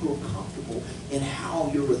Lord, when you grow comfortable in how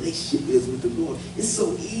your relationship is with the Lord, it's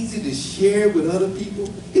so easy to share with other people.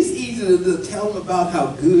 It's easy to tell them about how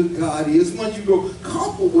good God is. Once you grow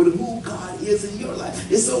comfortable with who God is in your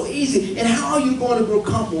life, it's so easy. And how are you going to grow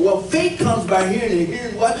comfortable? Well, faith comes by hearing, and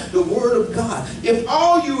hearing what? The Word of God. If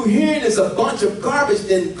all you're hearing is a bunch of garbage,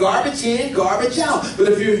 then garbage in, garbage out.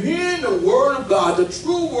 But if you're hearing the word of God, the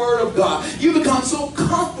true word of God, you become so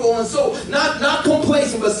comfortable and so, not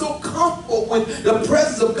complacent, but so comfortable with the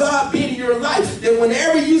presence of God being in your life that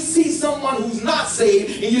whenever you see someone who's not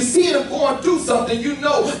saved and you see them going through something, you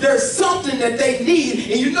know there's something that they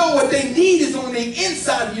need, and you know what they need is on the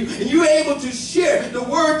inside of you, and you're able to share. The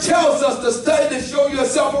word tells us to study to show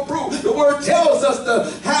yourself approved. The word tells us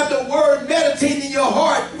to have the word meditate in your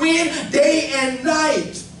heart when? Day and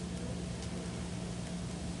night.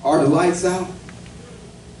 Are the lights out?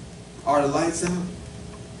 Are the lights out?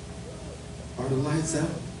 Are the lights out?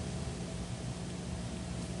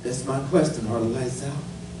 That's my question. Are the lights out?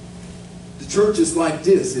 The church is like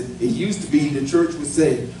this. It used to be the church would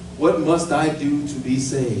say, what must I do to be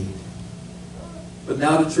saved? But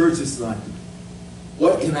now the church is like,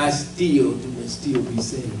 what can I still do and still be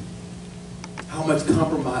saved? How much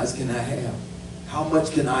compromise can I have? How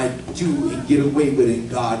much can I do and get away with it and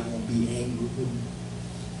God won't be angry with me?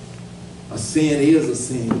 A sin is a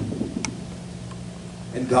sin.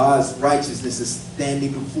 And God's righteousness is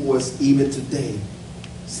standing before us even today,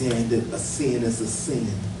 saying that a sin is a sin.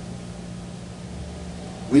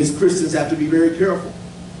 We as Christians have to be very careful.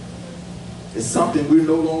 It's something we're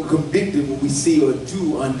no longer convicted when we see or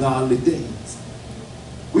do ungodly things.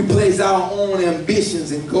 We place our own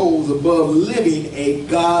ambitions and goals above living a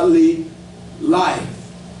godly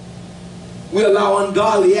life. We allow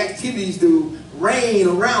ungodly activities to reign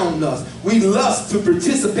around us. We lust to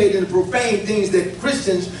participate in profane things that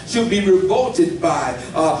Christians should be revolted by.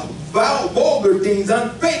 Vulgar things,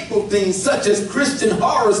 unfaithful things such as Christian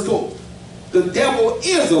horoscopes. The devil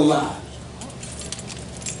is a lie.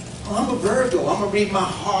 I'm a Virgo. I'm going to read my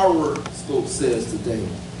horoscope says today.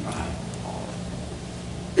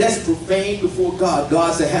 That's profane before God.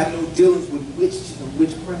 God said have no dealings with witches and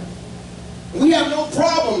witchcraft. We have no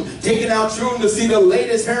problem taking our children to see the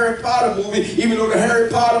latest Harry Potter movie, even though the Harry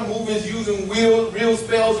Potter movie is using real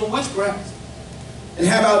spells and witchcraft. And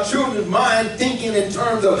have our children's mind thinking in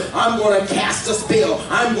terms of, I'm going to cast a spell.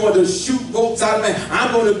 I'm going to shoot bolts out of man.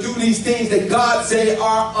 I'm going to do these things that God say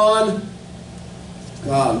are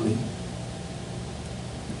ungodly.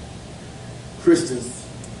 Christians,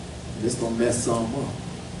 this going to mess some up.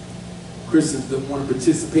 Christians that want to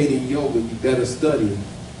participate in yoga, you better study it.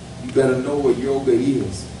 You better know what yoga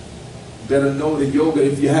is. You better know that yoga,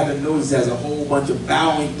 if you haven't noticed, has a whole bunch of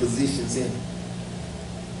bowing positions in it.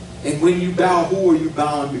 And when you bow, who are you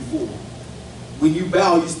bowing before? When you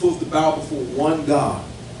bow, you're supposed to bow before one God.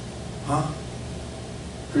 Huh?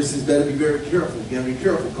 Christians better be very careful. You gotta be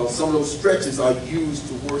careful because some of those stretches are used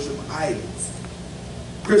to worship idols.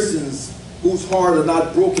 Christians whose heart are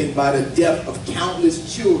not broken by the death of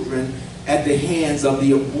countless children at the hands of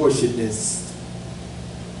the abortionists.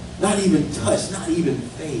 Not even touched, not even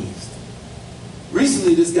fazed.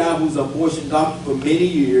 Recently, this guy who's an abortion doctor for many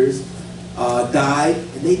years died,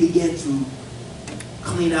 and they began to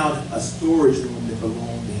clean out a storage room that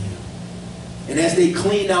belonged to him. And as they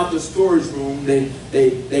cleaned out the storage room, they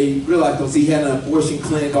realized, because he had an abortion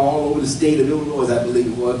clinic all over the state of Illinois, I believe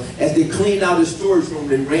it was. As they cleaned out the storage room,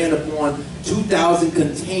 they ran upon 2,000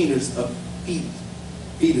 containers of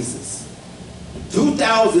fetuses.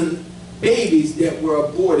 2,000 babies that were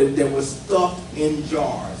aborted, that were stuffed in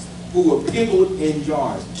jars, who were pickled in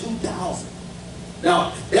jars. 2,000.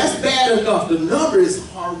 Now, that's bad enough. The number is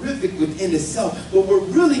horrific within itself. But what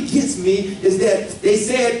really gets me is that they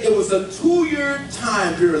said it was a 2-year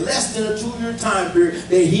time period, less than a 2-year time period,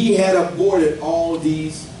 that he had aborted all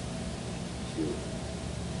these children.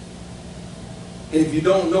 And if you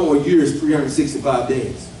don't know, a year is 365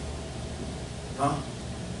 days. Huh?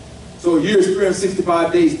 So a year is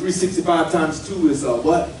 365 days. 365 times 2 is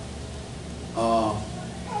what?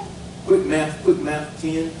 Quick math,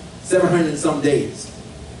 10. 700 and some days.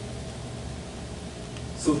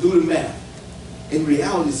 So do the math. In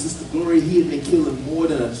reality, Sister Gloria, he had been killing more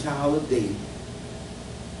than a child a day.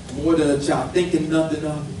 More than a child, thinking nothing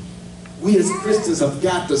of it. We as Christians have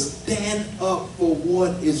got to stand up for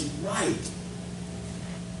what is right.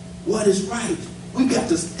 What is right. We've got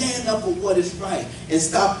to stand up for what is right and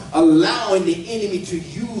stop allowing the enemy to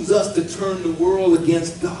use us to turn the world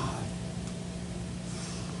against God.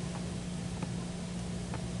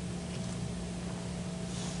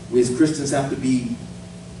 We as Christians have to be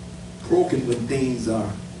broken when things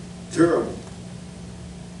are terrible,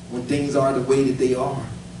 when things are the way that they are,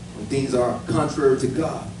 when things are contrary to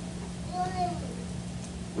God.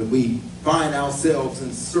 When we find ourselves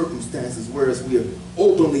in circumstances whereas we are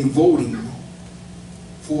openly voting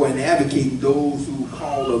for and advocating those who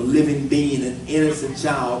call a living being an innocent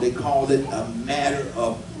child, they call it a matter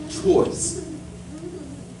of choice.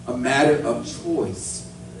 A a matter of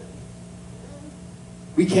choice.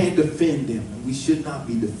 We can't defend them, and we should not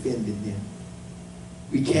be defending them.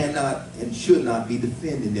 We cannot and should not be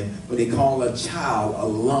defending them. When they call a child a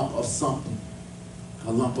lump of something,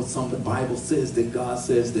 a lump of something, the Bible says that God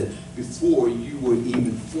says that before you were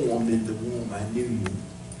even formed in the womb, I knew you.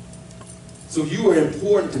 So you were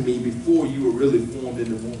important to me before you were really formed in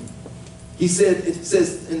the womb. He said, it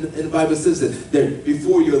says in the Bible, it says that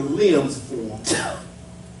before your limbs formed,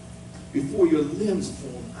 before your limbs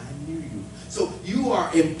formed, I knew you. So you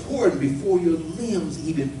are important before your limbs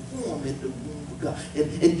even form in the womb of God.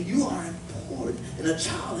 And you are important, and a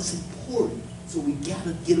child is important. So we got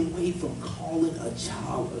to get away from calling a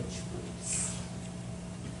child a choice.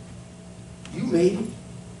 You made it.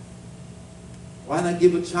 Why not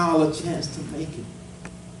give a child a chance to make it?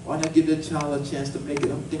 Why not give the child a chance to make it?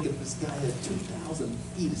 I'm thinking this guy had 2,000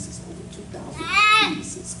 fetuses, over 2,000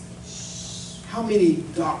 fetuses. How many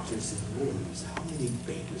doctors and lawyers, how many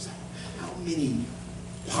bankers, how many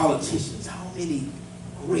politicians, how many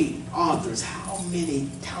great authors, how many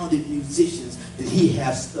talented musicians did he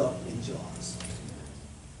have stuffed in jars?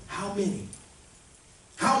 How many?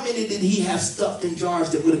 How many did he have stuffed in jars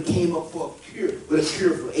that would have came up for a cure, with a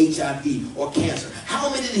cure for HIV or cancer? How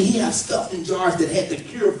many did he have stuffed in jars that had the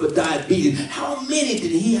cure for diabetes? How many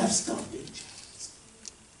did he have stuffed in jars?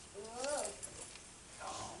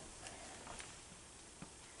 Oh, man.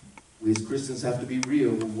 We as Christians have to be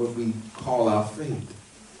real with what we call our faith.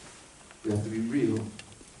 We have to be real.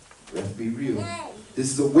 We have to be real.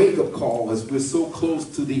 This is a wake-up call as we're so close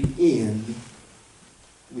to the end.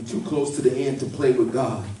 We're too close to the end to play with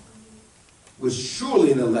God. We're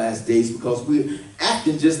surely in the last days because we're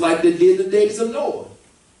acting just like they did in the days of Noah.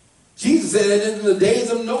 Jesus said that in the days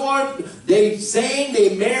of Noah, they sang,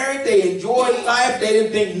 they married, they enjoyed life. They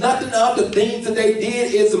didn't think nothing of the things that they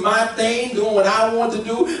did is my thing, doing what I want to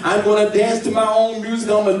do. I'm going to dance to my own music.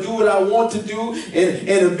 I'm going to do what I want to do. And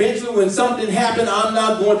eventually when something happened, I'm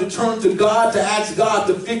not going to turn to God to ask God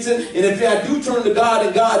to fix it. And if I do turn to God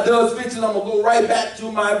and God does fix it, I'm going to go right back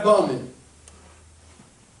to my bumming.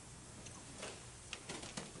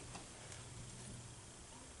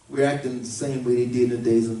 We're acting the same way they did in the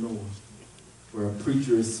days of Noah, where a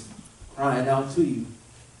preacher is crying out to you,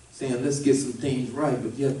 saying, let's get some things right,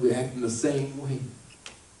 but yet we're acting the same way.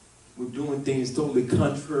 We're doing things totally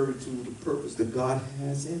contrary to the purpose that God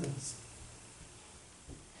has in us.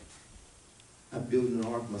 I'm building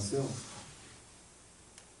an ark myself.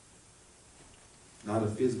 Not a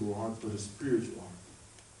physical ark, but a spiritual ark.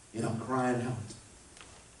 And I'm crying out.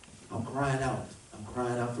 I'm crying out. I'm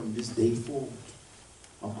crying out from this day forward.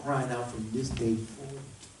 I'm crying out from this day forward.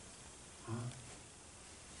 Huh?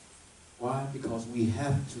 Why? Because we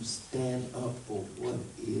have to stand up for what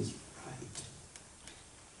is right.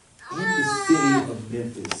 In the city of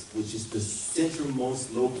Memphis, which is the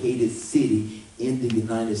centralmost located city in the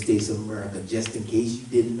United States of America, just in case you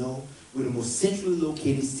didn't know, we're the most centrally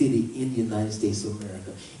located city in the United States of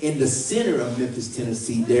America. In the center of Memphis,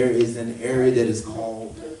 Tennessee, there is an area that is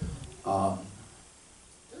called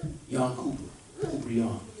Young Cooper. Cooper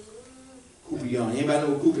Young. Cooper Young. Anybody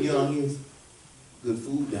know what Cooper Young is? Good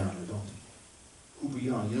food down there, don't they? Cooper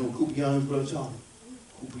Young. You know what Cooper Young is, Brother Charlie?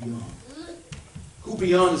 Cooper Young. Cooper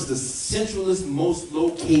Young is the centralist, most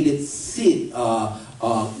located city,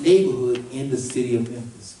 neighborhood in the city of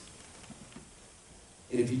Memphis.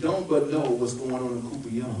 And if you don't but know what's going on in Cooper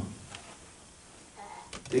Young,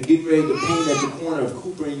 they're getting ready to paint at the corner of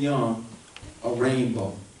Cooper and Young a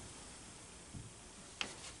rainbow.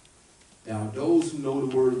 Now, those who know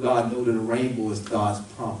the Word of God know that a rainbow is God's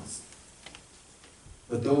promise.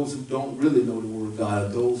 But those who don't really know the Word of God are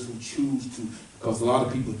those who choose to, because a lot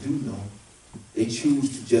of people do know, they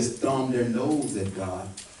choose to just thumb their nose at God.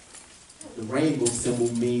 The rainbow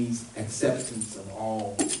symbol means acceptance of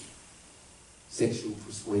all sexual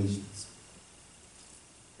persuasions.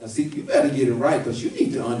 Now, see, you better get it right, because you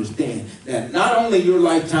need to understand that not only in your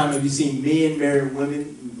lifetime have you seen men marry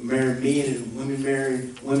women, marry men, and women marry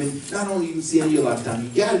women. Not only you see in your lifetime, you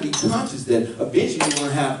got to be conscious that eventually you're going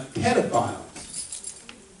to have pedophiles.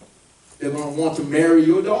 They're going to want to marry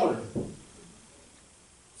your daughter.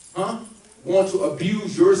 Huh? Want to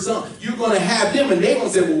abuse your son. You're going to have them, and they're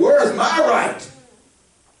going to say, well, where's my right?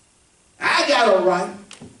 I got a right.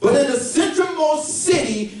 But in the centralmost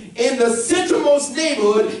city, in the centralmost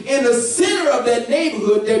neighborhood, in the center of that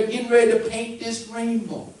neighborhood, they're getting ready to paint this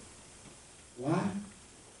rainbow. Why?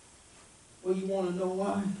 Well, you want to know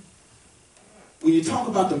why? When you talk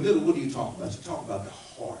about the middle, what do you talk about? You talk about the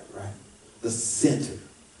heart, right? The center,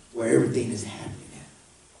 where everything is happening at.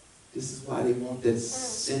 This is why they want that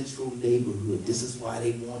central neighborhood. This is why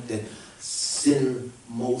they want that centermost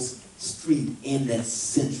most street in that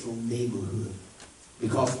central neighborhood.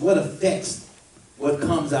 Because what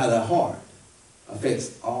comes out of the heart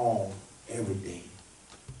affects everything.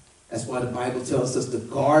 That's why the Bible tells us to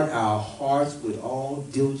guard our hearts with all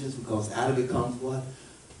diligence, because out of it comes what?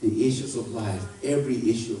 The issues of life, every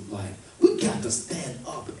issue of life. We've got to stand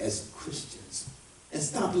up as Christians and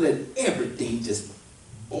stop letting everything just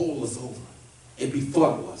bowl us over and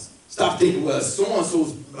befuddle us. Stop thinking, well,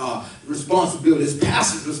 so-and-so's responsibility, this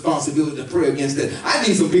pastor's responsibility to pray against that. I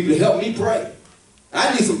need some people to help me pray.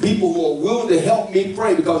 I need some people who are willing to help me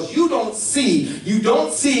pray, because you need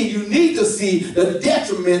to see the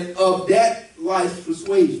detriment of that life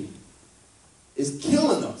persuasion. It's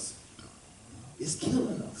killing us. It's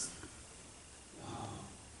killing us. Oh,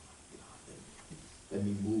 let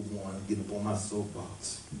me move on and get up on my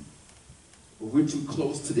soapbox. But we're too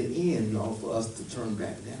close to the end, y'all, for us to turn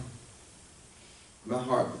back down. My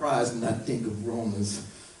heart cries when I think of Romans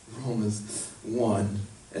 1.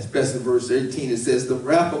 Especially verse 18, it says, the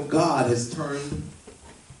wrath of God has turned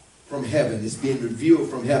from heaven. It's being revealed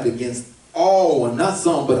from heaven against all, and not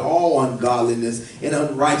some, but all ungodliness and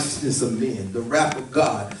unrighteousness of men. The wrath of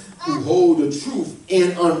God who hold the truth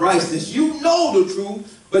in unrighteousness. You know the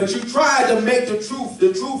truth, but you try to make the truth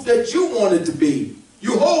that you want it to be.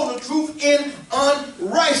 You hold the truth in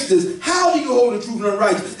unrighteousness. How do you hold the truth in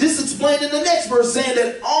unrighteousness? This is explained in the next verse, saying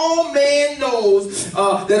that all man knows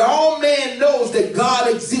that God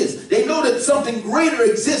exists. They know that something greater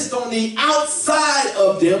exists on the outside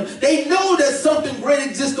of them. They know that something greater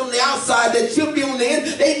exists on the outside that should be on the end.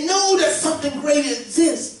 They know that something greater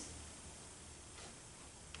exists.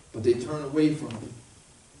 But they turn away from it.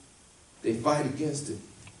 They fight against it.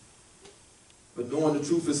 But knowing the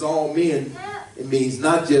truth is all men, it means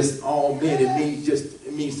not just all men,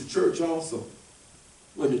 it means the church also.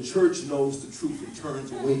 When the church knows the truth and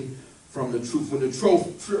turns away from the truth, when the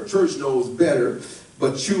church knows better,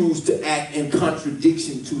 but choose to act in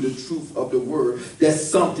contradiction to the truth of the word, that's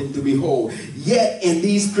something to behold. Yet in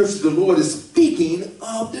these scriptures, the Lord is speaking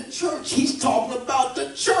of the church. He's talking about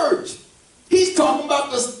the church. He's talking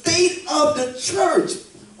about the state of the church.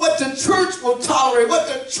 What the church will tolerate, what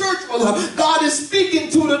the church will have. God is speaking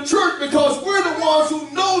to the church because we're the ones who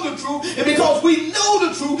know the truth. And because we know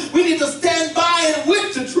the truth, we need to stand by and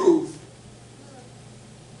with the truth.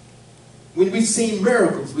 When we've seen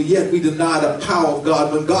miracles, but yet we deny the power of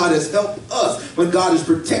God. When God has helped us, when God has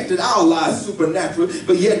protected our lives supernaturally,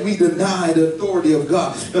 but yet we deny the authority of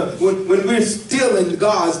God. When we're still in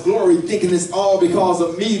God's glory, thinking it's all because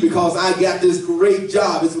of me, because I got this great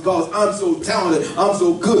job, it's because I'm so talented, I'm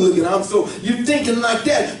so good looking, you're thinking like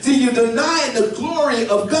that. See, you're denying the glory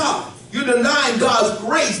of God. You're denying God's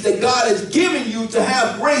grace that God has given you to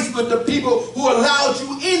have grace with the people who allowed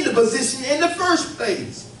you in the position in the first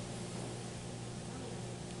place.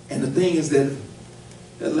 And the thing is that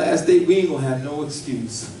last day we ain't going to have no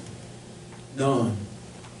excuse. None.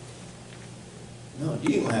 No,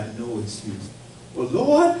 you ain't going to have no excuse. Well,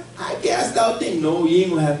 Lord, I cast out things. No, you ain't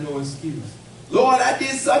going to have no excuse. Lord, I did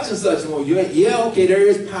such and such. Well, yeah, okay, there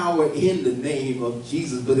is power in the name of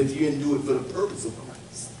Jesus, but if you didn't do it for the purpose of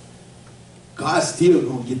Christ, God's still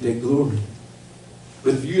going to get that glory.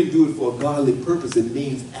 But if you didn't do it for a godly purpose, it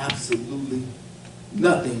means absolutely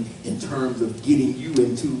nothing in terms of getting you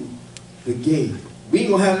into the gate. We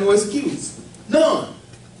ain't gonna have no excuse. None.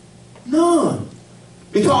 None.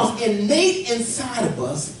 Because innate inside of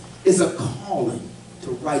us is a calling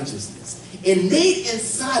to righteousness. Innate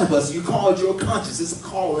inside of us, you call it your conscience, it's a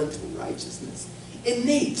calling to righteousness.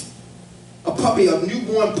 Innate. A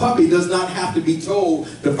newborn puppy does not have to be told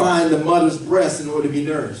to find the mother's breast in order to be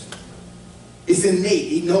nourished. It's innate.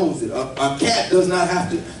 He knows it. A cat does not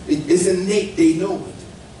have to. It's innate. They know it.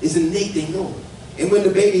 It's innate. They know it. And when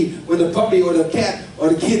the puppy or the cat or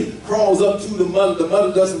the kid crawls up to the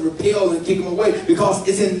mother doesn't repel and kick him away because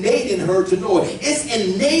it's innate in her to know it. It's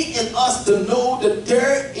innate in us to know that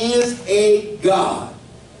there is a God.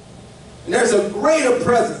 And there's a greater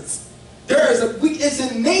presence.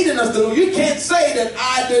 It's innate in us to know. You can't say that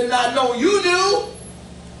I did not know. You knew.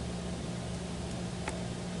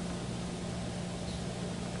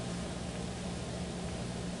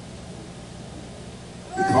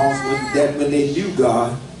 Because when they knew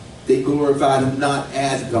God, they glorified him not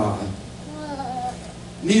as God.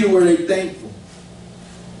 Neither were they thankful,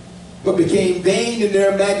 but became vain in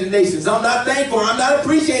their imaginations. I'm not thankful. I'm not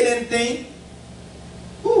appreciating anything.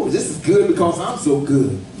 Ooh, this is good because I'm so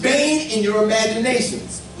good. Vain in your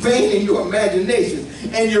imaginations. Vain in your imaginations.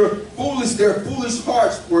 And their foolish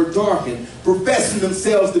hearts were darkened. Professing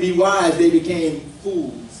themselves to be wise, they became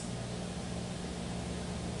fools.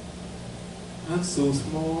 I'm so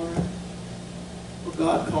smart. But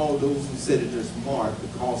God called those who said that they're smart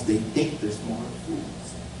because they think they're smart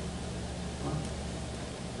fools.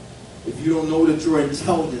 If you don't know that your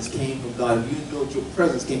intelligence came from God, if you didn't know that your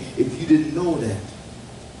presence came, if you didn't know that.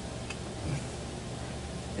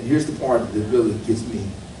 And here's the part that really gets me.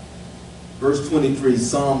 Verse 23,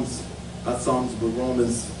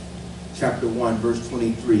 Romans chapter 1, verse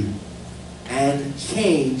 23. And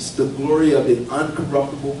changed the glory of the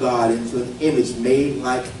uncorruptible God into an image made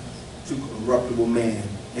like to corruptible man,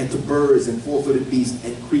 and to birds and four-footed beasts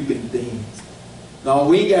and creeping things. Now,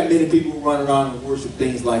 we ain't got many people who run around and worship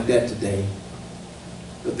things like that today.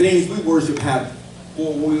 The things we worship have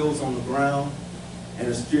 4 wheels on the ground and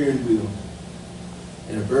a steering wheel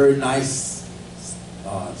and a very nice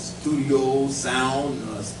studio sound,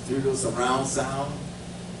 stereo surround sound.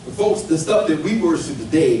 But folks, the stuff that we worship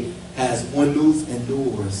today has windows and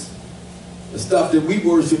doors. The stuff that we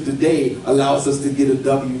worship today allows us to get a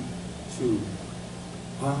W-2.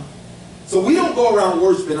 Huh? So we don't go around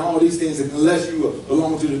worshiping all these things unless you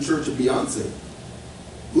belong to the church of Beyonce.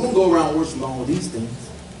 We don't go around worshiping all these things.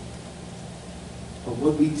 But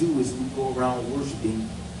what we do is we go around worshiping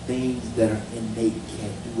things that are innate,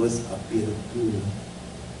 can't do us a bit of good.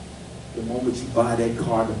 The moment you buy that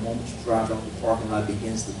car, the moment you drive out the parking lot,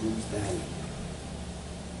 begins to lose value.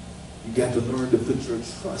 You got to learn to put your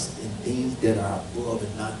trust in things that are above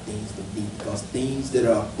and not things beneath. Because things that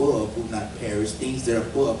are above will not perish. Things that are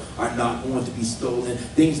above are not going to be stolen.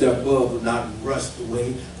 Things that are above will not rust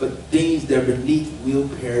away. But things that are beneath will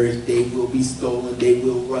perish. They will be stolen. They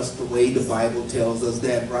will rust away. The Bible tells us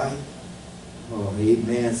that, right? Oh,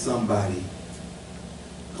 amen, somebody.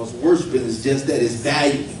 Because worshiping is just that. It's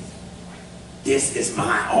valuing. This is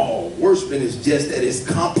my all. Worshiping is just that. It's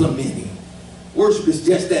complimenting. Worship is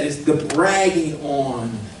just that. It's the bragging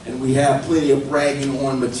on, and we have plenty of bragging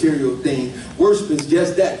on material things. Worship is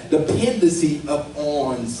just that, dependency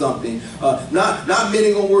upon something. Not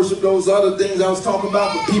many gonna worship those other things I was talking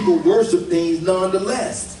about, but people worship things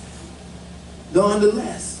nonetheless.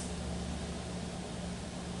 Nonetheless.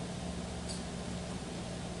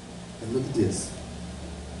 And look at this.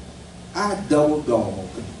 I double dog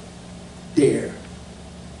dare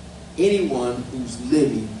anyone who's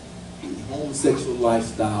living homosexual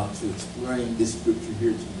lifestyle to explain this scripture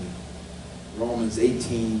here to me. Romans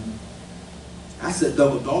 18. I said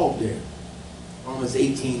double dog there. Romans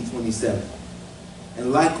 18:27.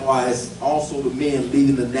 And likewise also the men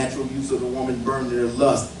leaving the natural use of the woman burn their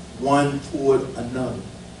lust one toward another.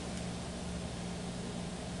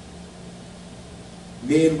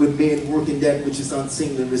 Men with men working that which is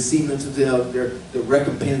unseen and receiving unto them the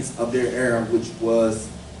recompense of their error, which was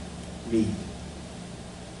meat.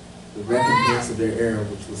 The recompense of their error,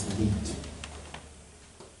 which was meat.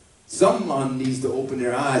 Someone needs to open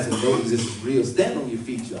their eyes and know this is real. Stand on your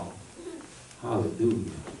feet, y'all.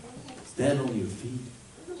 Hallelujah. Stand on your feet.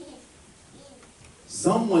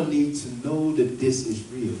 Someone needs to know that this is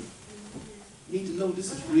real. You need to know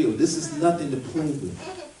this is real. This is nothing to play with.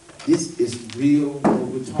 This is real, what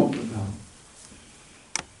we're talking about.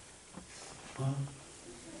 Huh?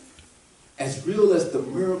 As real as the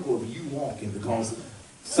miracle of you walking, because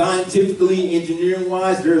scientifically,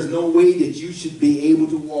 engineering-wise, there's no way that you should be able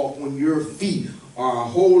to walk when your feet are a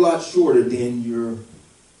whole lot shorter than your...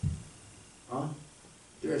 Huh?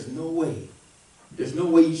 There's no way. There's no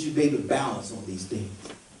way you should be able to balance on these things.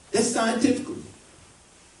 That's scientifically.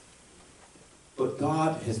 But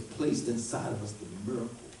God has placed inside of us the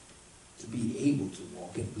miracle to be able to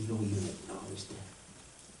walk, and we don't even acknowledge that.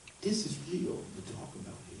 This is real we're talking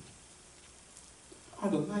about here. Are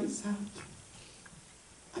the lights out?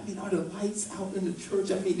 I mean, are the lights out in the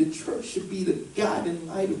church? I mean, the church should be the guiding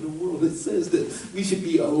light of the world. It says that we should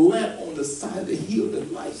be a lamp on the side of the hill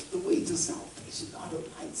that lights the way to salvation. Are the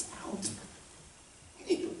lights out?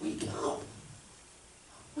 We need to wake up.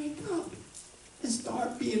 Wake up. And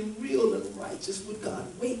start being real and righteous with God.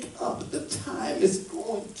 Wake up. The time is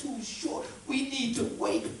going too short. We need to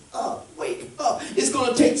wake up. Wake up. It's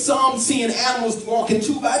going to take some seeing animals walking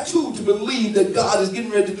 2 by 2 to believe that God is getting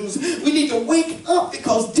ready to do something. We need to wake up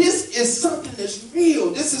because this is something that's real.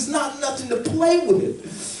 This is not nothing to play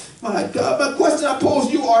with. My God. My question I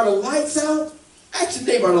pose you, are the lights out? Ask your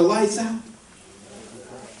neighbor, are the lights out?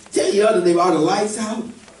 Tell your other neighbor, are the lights out?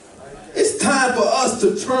 It's time for us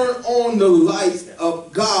to turn on the lights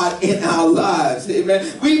of God in our lives.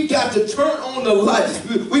 Amen. We've got to turn on the light.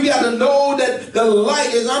 We got to know that the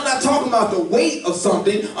light is, I'm not talking about the weight of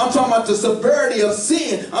something. I'm talking about the severity of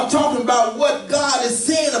sin. I'm talking about what God is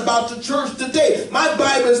saying about the church today. My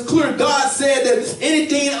Bible is clear. God said that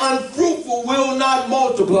anything unfruitful will not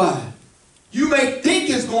multiply. You may think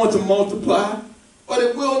it's going to multiply, but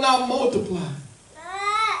it will not multiply.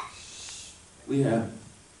 We have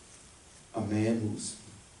a man who's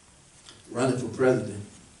running for president.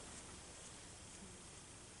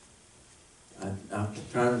 I'm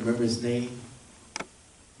trying to remember his name.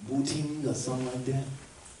 Booting or something like that.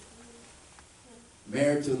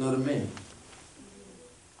 Married to another man.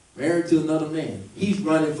 Married to another man. He's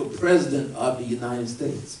running for president of the United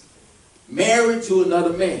States. Married to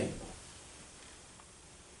another man.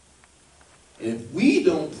 And if we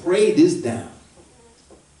don't pray this down,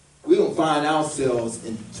 we're going to find ourselves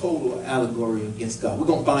in total allegory against God. We're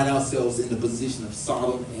going to find ourselves in the position of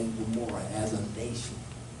Sodom and Gomorrah as a nation.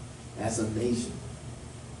 As a nation.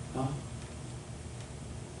 Huh?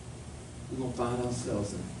 We're going to find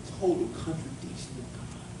ourselves in total contradiction with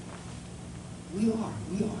God. We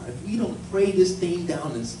are. If we don't pray this thing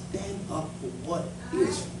down and stand up for what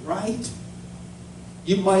is right,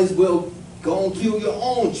 you might as well go and kill your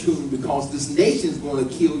own children, because this nation is going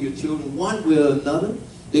to kill your children one way or another.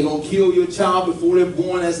 They're going to kill your child before they're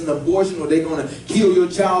born as an abortion, or they're going to kill your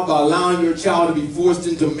child by allowing your child to be forced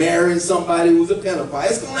into marrying somebody who's a pedophile.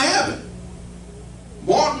 It's going to happen.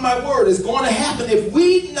 Mark my word, it's going to happen if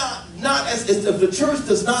we if the church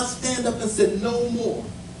does not stand up and say no more.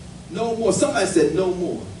 No more. Somebody said no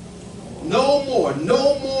more. No more.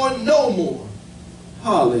 No more. No more.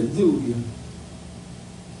 Hallelujah.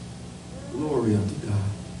 Glory unto God.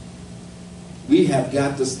 We have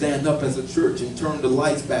got to stand up as a church and turn the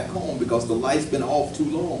lights back on, because the light's been off too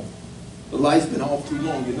long. The light's been off too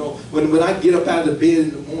long. You know, when I get up out of the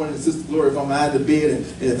bed in the morning, Sister Glory, if I'm out of the bed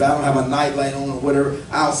and if I don't have a night light on or whatever,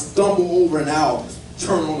 I'll stumble over and I'll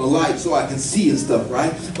turn on the light so I can see and stuff,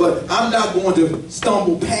 right? But I'm not going to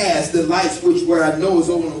stumble past the light switch where I know it's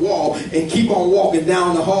over the wall and keep on walking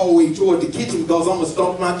down the hallway toward the kitchen, because I'm going to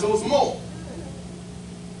stumble my toes more.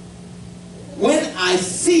 When I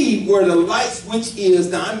see where the light switch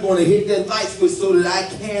is, now I'm going to hit that light switch so that I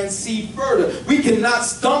can see further. We cannot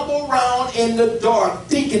stumble around in the dark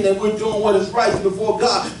thinking that we're doing what is right before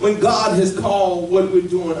God, when God has called what we're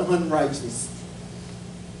doing unrighteous.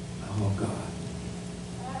 Oh, God.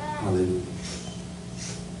 Hallelujah.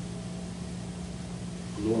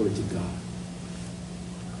 Glory to God.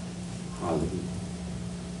 Hallelujah.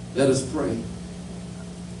 Let us pray.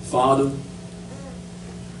 Father,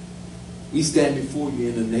 we stand before you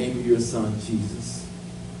in the name of your Son, Jesus,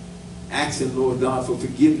 asking, Lord God, for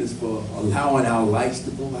forgiveness for allowing our lights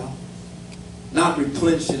to go out, not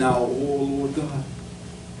replenishing our oil, Lord God,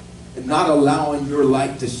 and not allowing your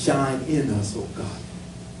light to shine in us, oh God.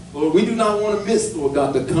 Lord, we do not want to miss, Lord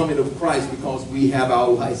God, the coming of Christ because we have our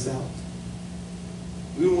lights out.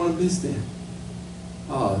 We don't want to miss that.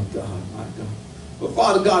 Oh, God, my God. But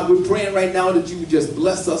Father God, we're praying right now that you would just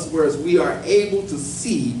bless us, whereas we are able to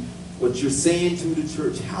see what you're saying to the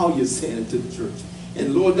church, how you're saying it to the church.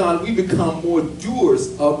 And Lord God, we become more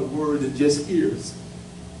doers of the word than just hearers.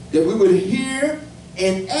 That we would hear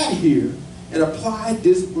and adhere and apply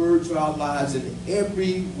this word to our lives in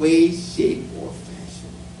every way, shape, or fashion.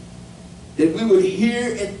 That we would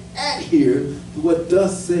hear and adhere to what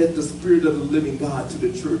thus said the Spirit of the living God to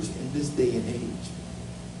the church in this day and age.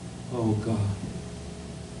 Oh God.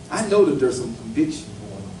 I know that there's some conviction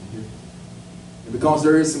going on here. And because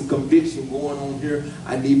there is some conviction going on here,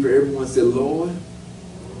 I need for everyone to say, Lord,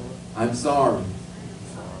 I'm sorry.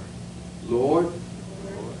 Lord,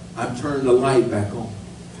 I'm turning the light back on.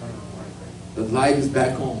 The light is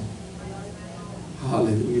back on.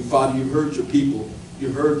 Hallelujah. Father, you heard your people. You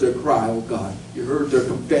heard their cry, oh God. You heard their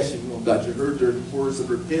confession, oh God. You heard their words of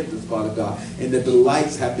repentance, Father God. And that the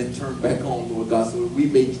lights have been turned back on, Lord God, so that we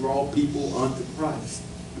may draw people unto Christ.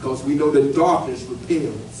 Because we know that darkness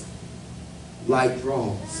repels, light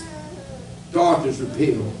draws. Darkness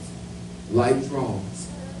repels, light draws.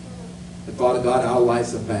 And Father God, our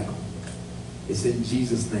lights are back on. It's in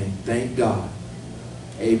Jesus' name. Thank God.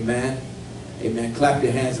 Amen. Amen. Clap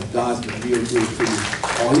your hands if God's been real good to you.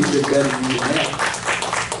 Oh, he's been better than you than that.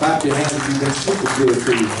 Clap your hands if he's been super good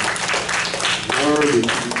to you. Worthy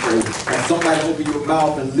to be praised. Now somebody open your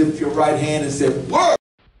mouth and lift your right hand and say, word.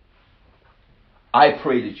 I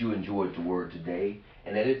pray that you enjoyed the word today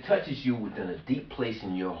and that it touches you within a deep place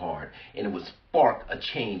in your heart and it will spark a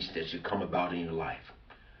change that should come about in your life.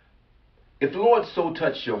 If the Lord so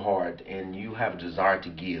touched your heart and you have a desire to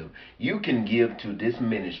give, you can give to this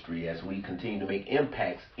ministry as we continue to make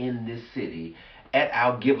impacts in this city at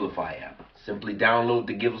our Givelify app. Simply download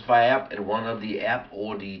the Givelify app at one of the app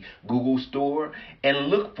or the Google store and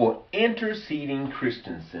look for Interceding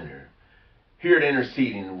Christian Center. Here at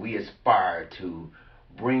Interceding, we aspire to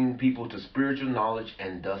bring people to spiritual knowledge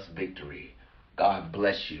and thus victory. God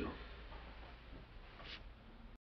bless you.